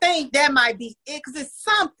 I think that might be it, because it's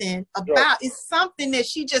something that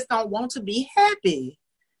she just don't want to be happy.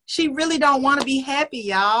 She really don't want to be happy,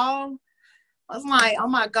 y'all. I was like, oh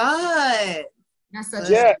my God.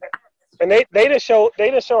 And they didn't show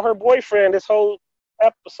her boyfriend this whole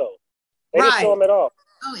episode. They didn't show him at all.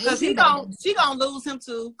 Because she gonna lose him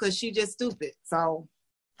too, because she just stupid. So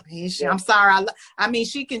I'm sorry.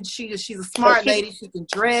 She's a smart lady. She can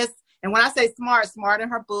dress. And when I say smart in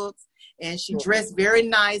her books, and she dressed very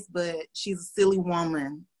nice, but she's a silly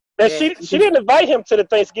woman. And she didn't invite him to the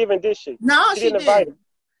Thanksgiving, did she? No, she didn't invite him.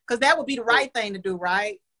 Because that would be the right thing to do,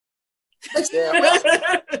 right? But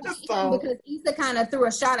because Issa kind of threw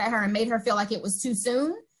a shot at her and made her feel like it was too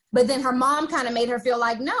soon. But then her mom kind of made her feel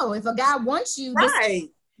like, no, if a guy wants you, that's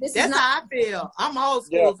how I feel. I'm old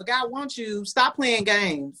school. If a guy wants you, stop playing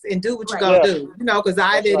games and do what you're going to do. Because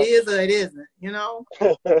either it is or it isn't,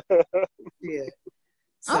 Yeah.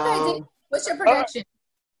 So, okay, what's your prediction?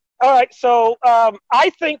 All right, so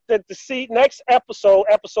I think that the next episode,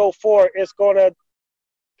 episode 4, is going to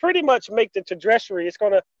pretty much make the trajectory. It's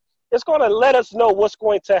going to let us know what's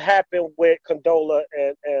going to happen with Condola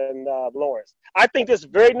and Lawrence. I think this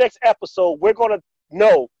very next episode, we're going to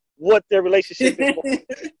know what their relationship is going to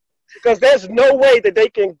be. Because there's no way that they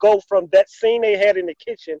can go from that scene they had in the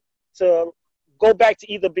kitchen to go back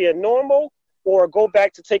to either being normal or go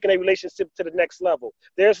back to taking a relationship to the next level.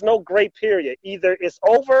 There's no gray period. Either it's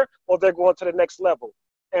over or they're going to the next level.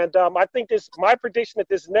 And I think my prediction that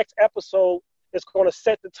this next episode is going to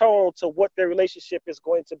set the tone to what their relationship is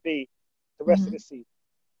going to be the rest of the season.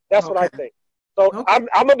 That's what I think. So I'm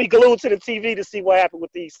going to be glued to the TV to see what happened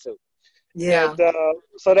with these two. Yeah. And,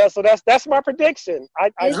 so that's my prediction.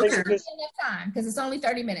 I think enough time because it's only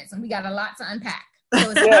 30 minutes and we got a lot to unpack.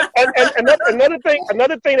 So yeah, and another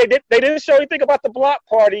thing they didn't show anything about the block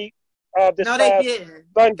party this past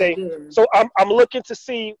Sunday. So I'm looking to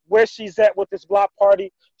see where she's at with this block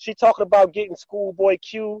party. She talking about getting Schoolboy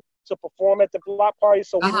Q to perform at the block party.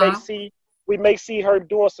 So we may see her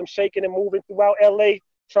doing some shaking and moving throughout LA,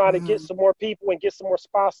 trying to get some more people and get some more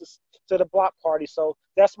sponsors to the block party. So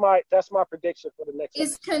that's my prediction for the next.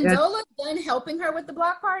 Is Condola done helping her with the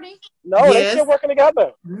block party? No, they're still working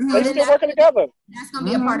together. They're still working together. That's gonna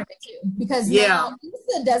be a part of it too, because now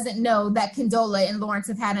Issa doesn't know that Condola and Lawrence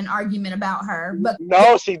have had an argument about her. But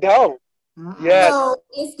no, she don't. Yes. So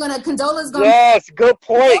Condola's gonna. Yes, good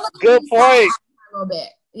point. Good point. A little bit.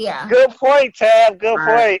 Yeah. Good point, Tab. Good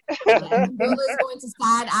point. Condola's going to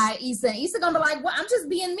side eye Issa. Issa gonna be like, "Well, I'm just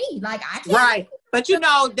being me. Like I can't." Right. But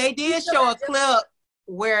they did show a clip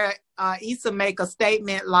where Issa make a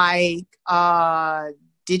statement like,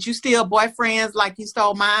 "Did you steal boyfriends like you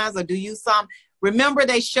stole mine, or do you some?" Remember,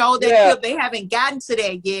 they showed that clip. They haven't gotten to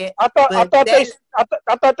that yet. I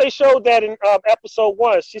thought they showed that in episode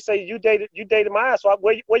 1. She said you dated mine. So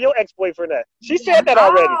where your ex-boyfriend at? She said that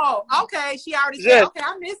already. Oh, okay. She already said. Okay,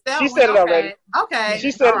 I missed that. She said it already. Okay.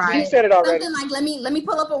 She said it already. Something like, let me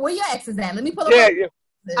pull up where your ex is at. Let me pull up.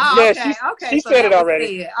 Okay. She said it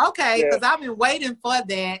already. Okay, because I've been waiting for that.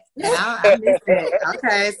 And I missed that.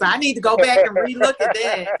 Okay, so I need to go back and relook at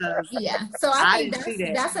that. Yeah, so I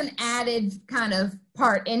think that's an added kind of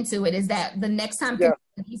part into it, is that the next time people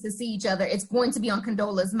used to see each other, it's going to be on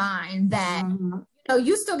Condola's mind that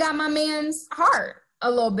you still got my man's heart a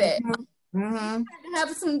little bit.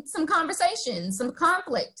 Have some conversations, some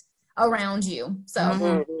conflict around you.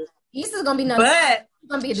 So Issa's gonna be nothing. But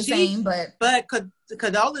gonna be the same, but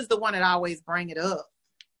Condola's the one that always bring it up.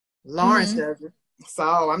 Lawrence doesn't.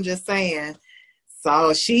 So I'm just saying.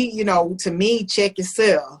 So she, to me, check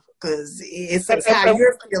yourself, because it's how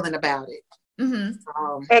you're feeling about it. And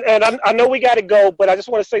I know we got to go, but I just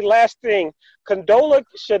want to say last thing. Condola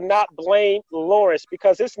should not blame Lawrence,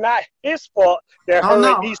 because it's not his fault that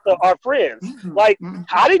her and Issa are friends. Like,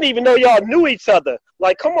 I didn't even know y'all knew each other.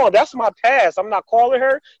 Like, come on, that's my past. I'm not calling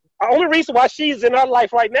her. The only reason why she's in our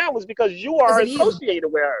life right now is because you are associated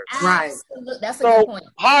with her. Right. That's a good point.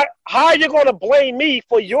 How are you going to blame me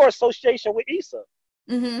for your association with Issa?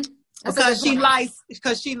 Because she likes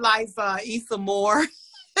Issa more.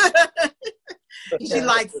 She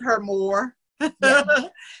likes her more. You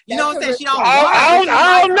know what I'm saying? She don't.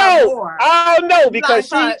 I don't know, because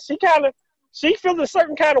she feels a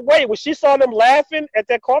certain kind of way when she saw them laughing at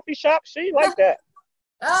that coffee shop. She like that.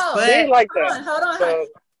 She ain't like that. Hold on.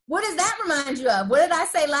 What does that remind you of? What did I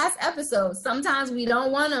say last episode? Sometimes we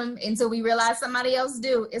don't want them until we realize somebody else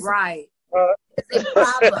do. It's right. It's a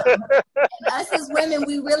problem. And us as women,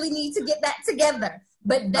 we really need to get that together.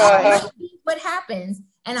 But that might be what happens.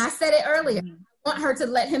 And I said it earlier. I want her to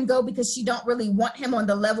let him go because she don't really want him on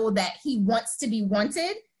the level that he wants to be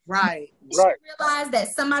wanted. Right. She realized that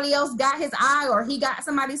somebody else got his eye, or he got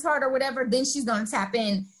somebody's heart, or whatever. Then she's gonna tap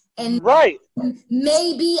in and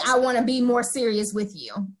maybe I want to be more serious with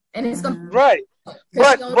you. And it's gonna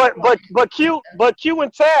But Q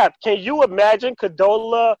and Tab, can you imagine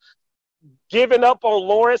Condola giving up on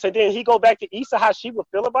Lawrence and then he go back to Issa? How she would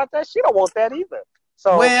feel about that? She don't want that either.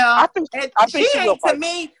 So I think she ain't, to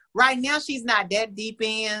me right now. She's not that deep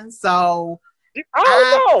in. So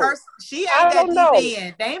I don't know. She ain't that deep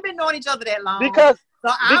in. They ain't been knowing each other that long. Because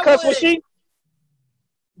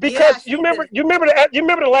you remember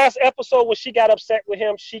the last episode when she got upset with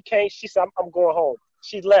him. She said, I'm going home.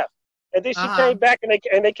 She left. And then she came back and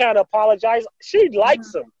they kind of apologized. She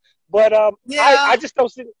likes him. But I just don't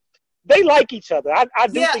see. They like each other. I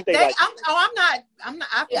do think they like each other. I'm not.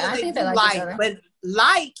 I feel they like, but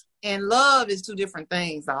like and love is two different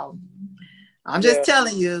things. I'm just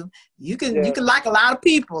telling you, you can like a lot of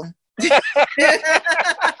people.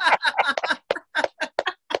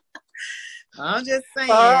 I'm just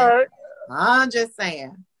saying. All right. I'm just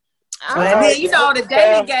saying. All And right. then, you know, the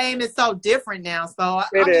dating game is so different now. So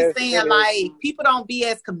I'm just saying, like, people don't be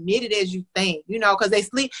as committed as you think, you know, because they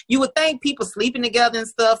sleep. You would think people sleeping together and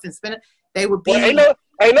stuff and spending, they would be. Well,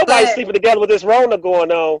 ain't nobody sleeping together with this Rona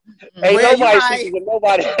going on. Ain't nobody sleeping with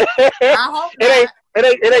nobody. I hope not.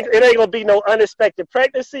 It ain't gonna be no unexpected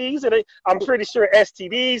pregnancies. I'm pretty sure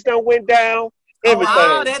STDs done went down. Everything.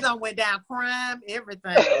 Oh, that done went down. Crime,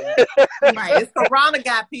 everything. Right. This Corona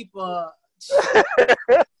got people.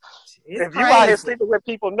 If you out here sleeping with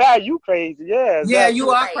people now, you crazy. Yeah. Yeah, you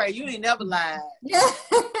are crazy. You ain't never lied. You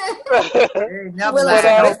never lied.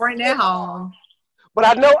 Don't bring that home. But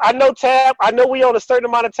I know, Tab. I know we on a certain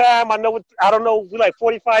amount of time. I don't know. We like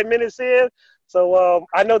 45 minutes in. So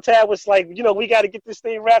I know Tab was like, you know, we got to get this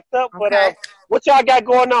thing wrapped up. Okay. But what y'all got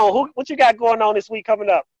going on? What you got going on this week coming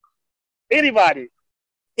up? Anybody?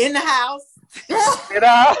 In the house. You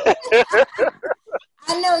know?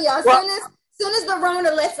 I know, y'all. Soon as the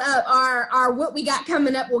Rona lets up, our what we got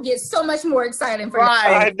coming up will get so much more exciting for you.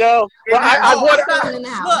 I know. Well,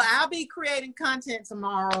 look, I'll be creating content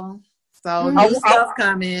tomorrow. So new stuff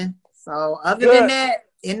coming. So other than that,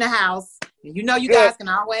 in the house. You know, you guys can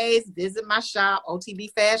always visit my shop,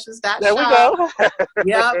 OTBFashions.shop. There we go.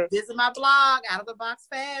 Yep. Visit my blog,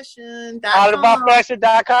 OutOfTheBoxFashion.com.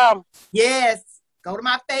 OutOfTheBoxFashion.com. Yes. Go to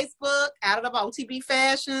my Facebook, OTB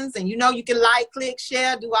Fashions, and you know you can like, click,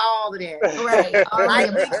 share, do all of that. Right.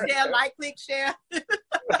 Like, click, share.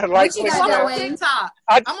 Like, click, I'm share. on TikTok.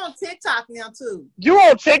 I'm on TikTok now too. You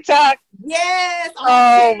on TikTok? Yes.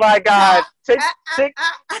 Oh my God.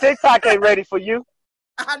 TikTok ain't ready for you.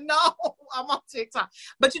 I know. I'm on TikTok.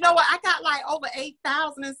 But you know what? I got like over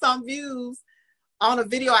 8,000 and some views on a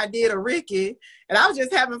video I did of Ricky, and I was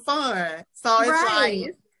just having fun. So it's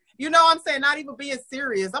like, you know what I'm saying? Not even being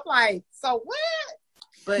serious. I'm like, so what?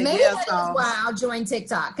 But maybe that is why I'll join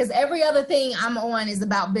TikTok, because every other thing I'm on is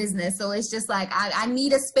about business. So it's just like I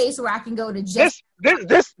need a space where I can go to just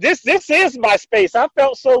this is my space. I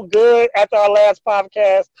felt so good after our last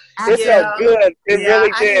podcast. It felt good. It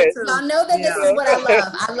really did. Y'all know that this is what I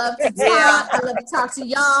love. I love to talk. I love to talk to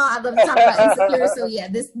y'all. I love to talk about Insecure. So yeah,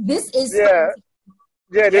 this is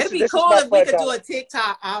it'd be cool if we could do a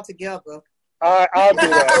TikTok all together. I'll do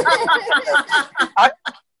that.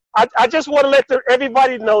 I just want to let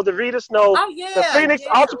everybody know, the readers know, the Phoenix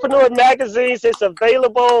Entrepreneur Magazines is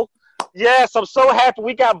available. Yes, I'm so happy.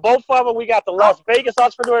 We got both of them. We got the Las Vegas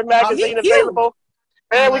Entrepreneur Magazine available.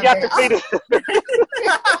 And we got the Phoenix.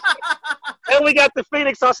 And we got the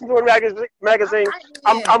Phoenix Entrepreneur Magazine.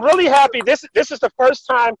 I'm really happy. This is the first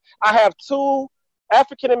time I have two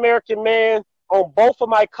African-American men on both of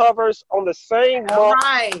my covers on the same month.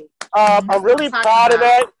 I'm really proud of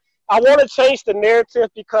that. I want to change the narrative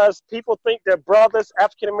because people think that brothers,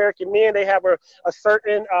 African-American men, they have a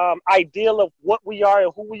certain ideal of what we are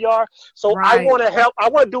and who we are. So I want to help. I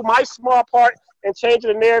want to do my small part and change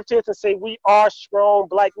the narrative and say we are strong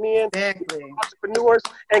black men, entrepreneurs,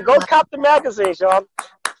 and go cop the magazines, y'all.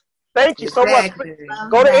 Thank you so much.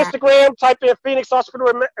 Go to Instagram, type in Phoenix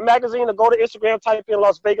Entrepreneur Magazine, or go to Instagram, type in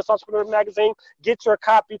Las Vegas Entrepreneur Magazine. Get your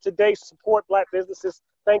copy today. Support black businesses.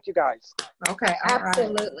 Thank you, guys. Okay.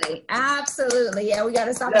 Absolutely. Absolutely. Yeah, we got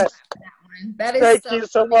to stop about that one. That is Thank you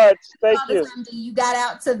so much. Thank you. You got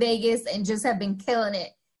out to Vegas and just have been killing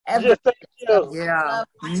it. Thank you. Love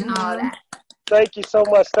watching all that. Thank you so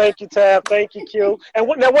much. Thank you, Tab. Thank you, Q. And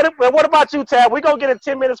what about you, Tab? We're going to get a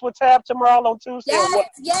 10 minutes with Tab tomorrow on Tuesday.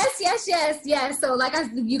 Yes. So like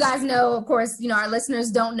you guys know, of course, you know, our listeners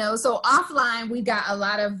don't know. So offline, we got a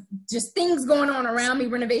lot of just things going on around me,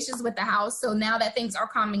 renovations with the house. So now that things are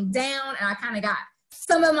calming down and I kind of got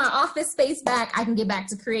some of my office space back, I can get back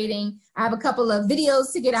to creating. I have a couple of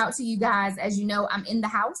videos to get out to you guys. As you know, I'm in the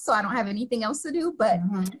house, so I don't have anything else to do, but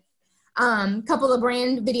couple of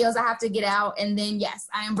brand videos I have to get out, and then yes,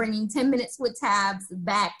 I am bringing 10 minutes with Tabs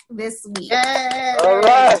back this week. Yay. All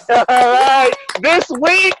right, this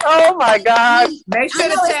week. Oh my gosh! Make sure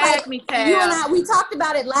to tag me, Tab. You and I, we talked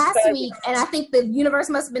about it last week, and I think the universe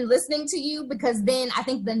must have been listening to you, because then I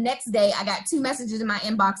think the next day I got 2 messages in my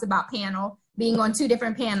inbox about being on 2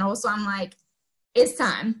 different panels. So I'm like, it's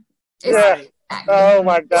time. Oh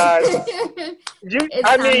my God!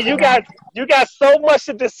 You got so much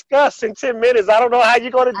to discuss in 10 minutes. I don't know how you're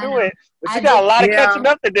going to do it, but you got a lot of catching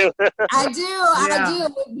up to do. I do.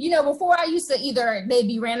 You know, before I used to either they'd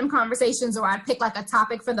be random conversations or I'd pick like a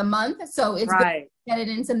topic for the month. So it's good to get it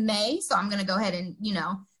into May. So I'm going to go ahead and, you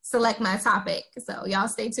know, select my topic. So y'all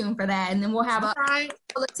stay tuned for that, and then we'll have a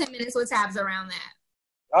 10 minutes with Tabs around that.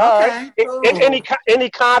 All right. Cool. Any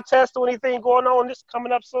contest or anything going on this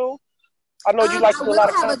coming up soon? I know you like to do a lot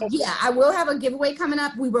of content. I will have a giveaway coming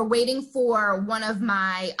up. We were waiting for one of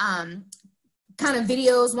my kind of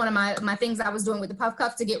videos, one of my things I was doing with the Puff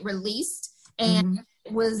Cuff to get released. And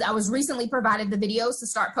I was recently provided the videos to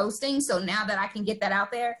start posting. So now that I can get that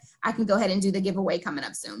out there, I can go ahead and do the giveaway coming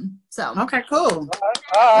up soon. So okay, cool.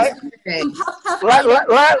 All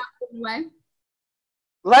right.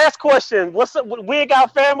 Last question. What's up with Wig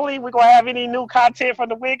Out family? We gonna have any new content from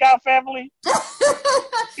the Wig Out family?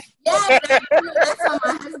 Yeah, that's on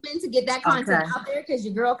my husband to get that content out there because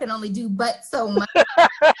your girl can only do but so much. But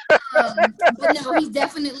no,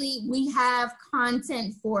 we have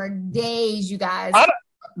content for days, you guys. I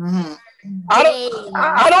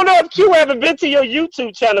don't know if Q ever been to your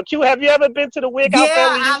YouTube channel. Q, have you ever been to the Wig Out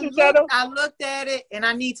family YouTube channel? I looked at it and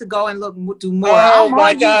I need to go and do more. Oh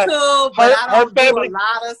my God. YouTube, but I don't do a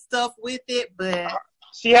lot of stuff with it, but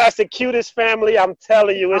she has the cutest family. I'm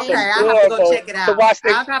telling you, it's adorable. I have to go check it out. To watch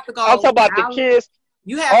I'll have to go. I'm talking about the kids.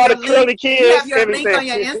 You have all the curly kids. You have your link on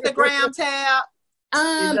your Instagram tab.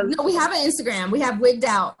 No, we have an Instagram. We have Wigged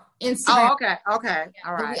Out Instagram. Oh, okay,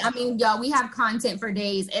 all right. I mean, y'all, we have content for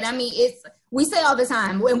days, and I mean, we say all the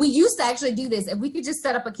time when we used to actually do this. If we could just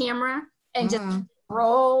set up a camera and just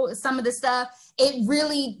roll some of the stuff, it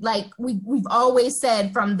really we've always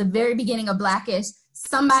said from the very beginning of Blackish.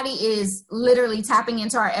 Somebody is literally tapping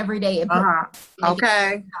into our everyday.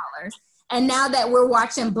 Okay. And now that we're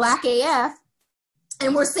watching Black AF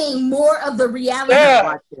and we're seeing more of the reality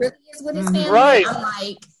really is with his family, right. I'm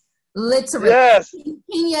like, literally,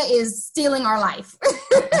 Kenya is stealing our life.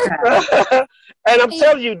 And I'm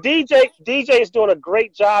telling you, DJ is doing a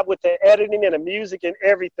great job with the editing and the music and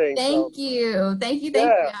everything. Thank you.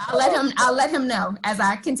 I'll let him know as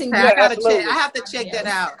I continue. I have to check that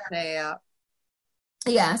out.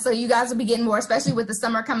 Yeah, so you guys will be getting more, especially with the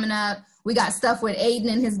summer coming up. We got stuff with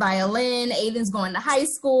Aiden and his violin. Aiden's going to high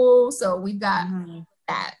school, so we've got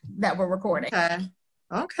that we're recording.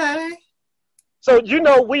 Okay. So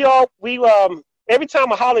we every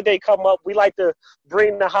time a holiday come up, we like to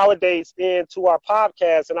bring the holidays into our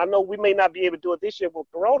podcast. And I know we may not be able to do it this year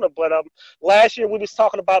with Corona, but last year we was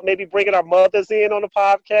talking about maybe bringing our mothers in on the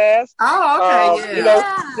podcast. Oh, okay.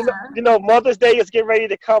 Mother's Day is getting ready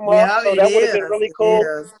to come up, so that would have been really cool.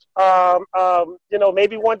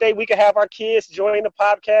 Maybe one day we could have our kids join the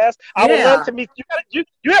podcast. I would love to meet you.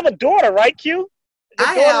 You have a daughter, right, Q?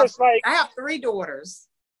 I have 3 daughters.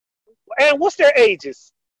 And what's their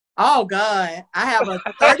ages? Oh God, I have a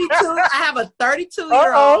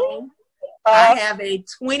 32-year-old. I have a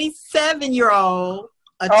 27-year-old,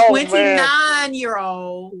 a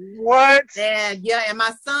 29-year-old. What? And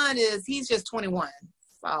my son he's just 21.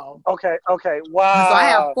 So okay, wow. So I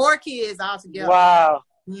have 4 kids all together. Wow.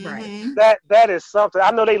 Right. That is something.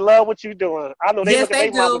 I know they love what you're doing. I know they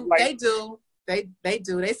do. They do. They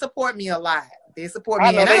do. They support me a lot. They support me,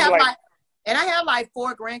 and I have like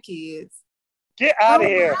 4 grandkids. Get out of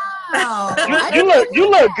here! Wow. You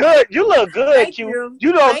look good. You look good, Thank Q. You.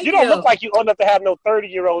 You don't look like you old enough to have no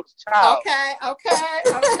 30-year-old child. Okay.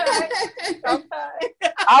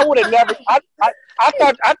 I would have never.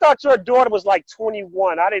 I thought your daughter was like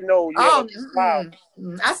 21. I didn't know. Wow.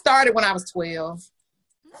 I started when I was 12.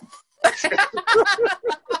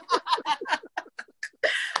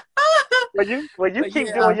 Well, you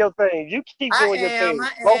keep doing your thing. You keep doing your thing.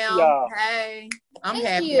 Both of y'all. Hey, I'm Thank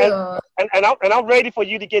happy. You. And I'm ready for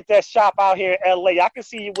you to get that shop out here in LA. I can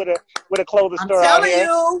see you with a clothing store out here.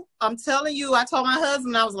 I'm telling you. I told my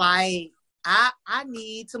husband, I was like, I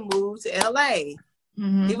need to move to LA.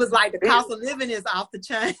 Mm-hmm. He was like, the cost of living is off the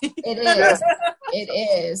chain. It is. It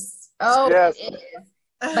is. Oh, yes. It is.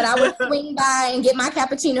 But I would swing by and get my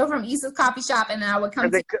cappuccino from Issa's coffee shop, and then I would come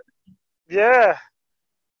to. Yeah.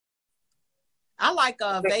 I like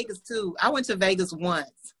Vegas too. I went to Vegas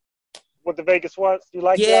once. With the Vegas once? You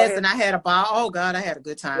like? Yes, and I had a ball. Oh God, I had a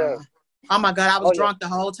good time. Yeah. Oh my God, I was drunk the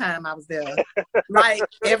whole time I was there. Like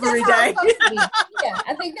every day. Yeah,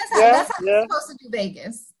 I think that's how you're supposed to do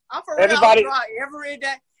Vegas. I'm for real. I was drunk every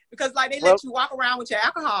day because like they let you walk around with your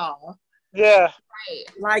alcohol. Yeah. Right.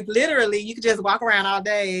 Like literally, you could just walk around all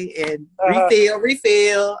day and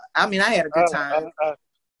refill. I mean, I had a good time.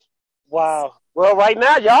 Wow. Well, right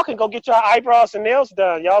now, y'all can go get your eyebrows and nails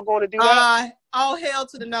done. Y'all going to do that? All hell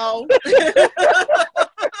to the no.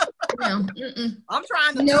 I'm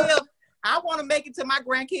trying to live. I want to make it to my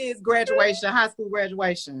grandkids' graduation, high school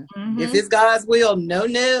graduation. Mm-hmm. If it's God's will, no.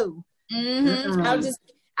 Mm-hmm.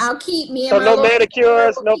 I'll keep me. So no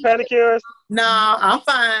manicures, no pedicures. No, I'm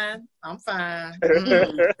fine.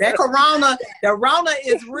 That the Rona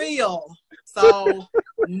is real. So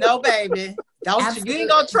no, baby, you ain't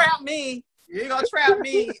gonna trap me. You ain't gonna trap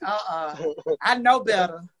me. I know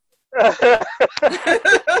better.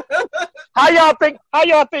 How y'all think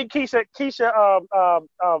Keisha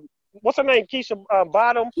what's her name? Keisha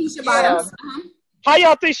Bottom? Keisha Bottoms. How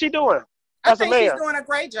y'all think she doing? I think she's doing a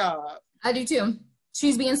great job. I do too.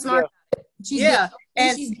 She's being smart. Yeah.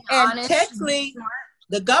 And technically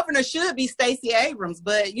the governor should be Stacey Abrams,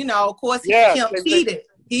 but you know, of course he cheated.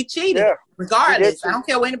 He cheated. Regardless. I don't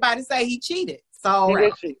care what anybody say, he cheated. So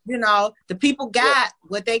you know, the people got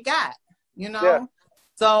what they got, you know. Yeah.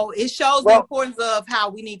 So it shows the importance of how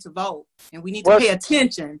we need to vote and we need to pay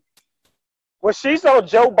attention. Well, she's on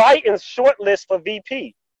Joe Biden's short list for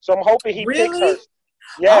VP. So I'm hoping he picks her.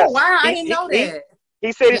 Yes. Oh, wow. I didn't know that.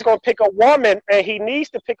 He said he's going to pick a woman, and he needs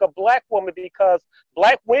to pick a black woman because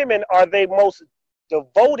black women are the most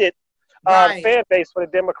devoted fan base for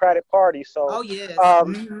the Democratic Party. So,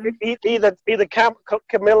 either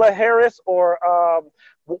Kamala Harris or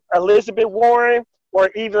Elizabeth Warren or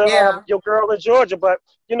either your girl in Georgia. But,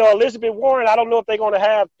 you know, Elizabeth Warren, I don't know if they're going to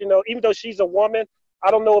have, you know, even though she's a woman, I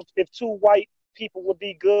don't know if two white people would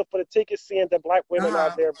be good for the ticket, seeing that black women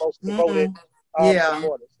out there most devoted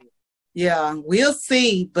supporters. Yeah, we'll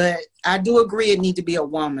see, but I do agree it need to be a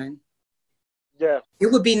woman. Yeah. It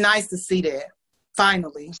would be nice to see that,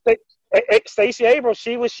 finally. Stacey Abrams,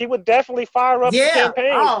 she would definitely fire up the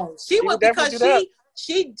campaign. Oh, she would because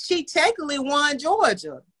she technically won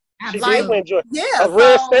Georgia. She did win Georgia. Yeah. A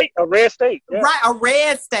red state. Yeah. Right, a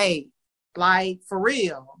red state. Like, for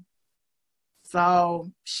real.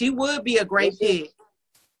 So she would be a great pick.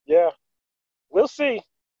 Yeah. We'll see.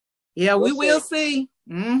 Yeah, we will see.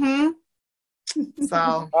 Mm-hmm. So.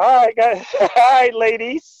 All right, guys. All right,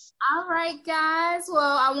 ladies. All right, guys.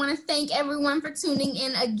 Well, I want to thank everyone for tuning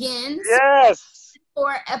in again. Yes.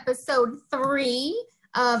 For episode 3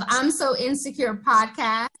 of I'm So Insecure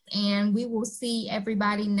podcast. And we will see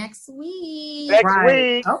everybody next week. Next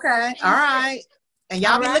week. Okay. All right. And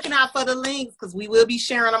y'all be looking out for the links because we will be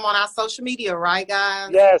sharing them on our social media, right, guys?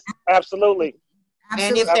 Yes, absolutely.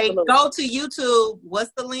 And if they go to YouTube,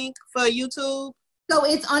 what's the link for YouTube? So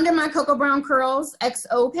it's under my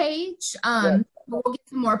CocoaBrownCurlsXo page. We'll get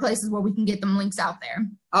some more places where we can get them links out there.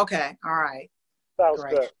 Okay. All right. Sounds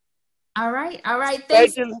good. All right.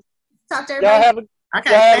 Thanks. Thank you. Talk to everybody. Y'all have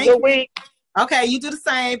a good week. Okay, you do the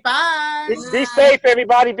same. Bye. Be safe,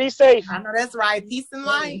 everybody. Be safe. I know that's right. Peace and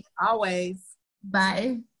light. Always.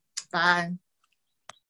 Bye. Bye.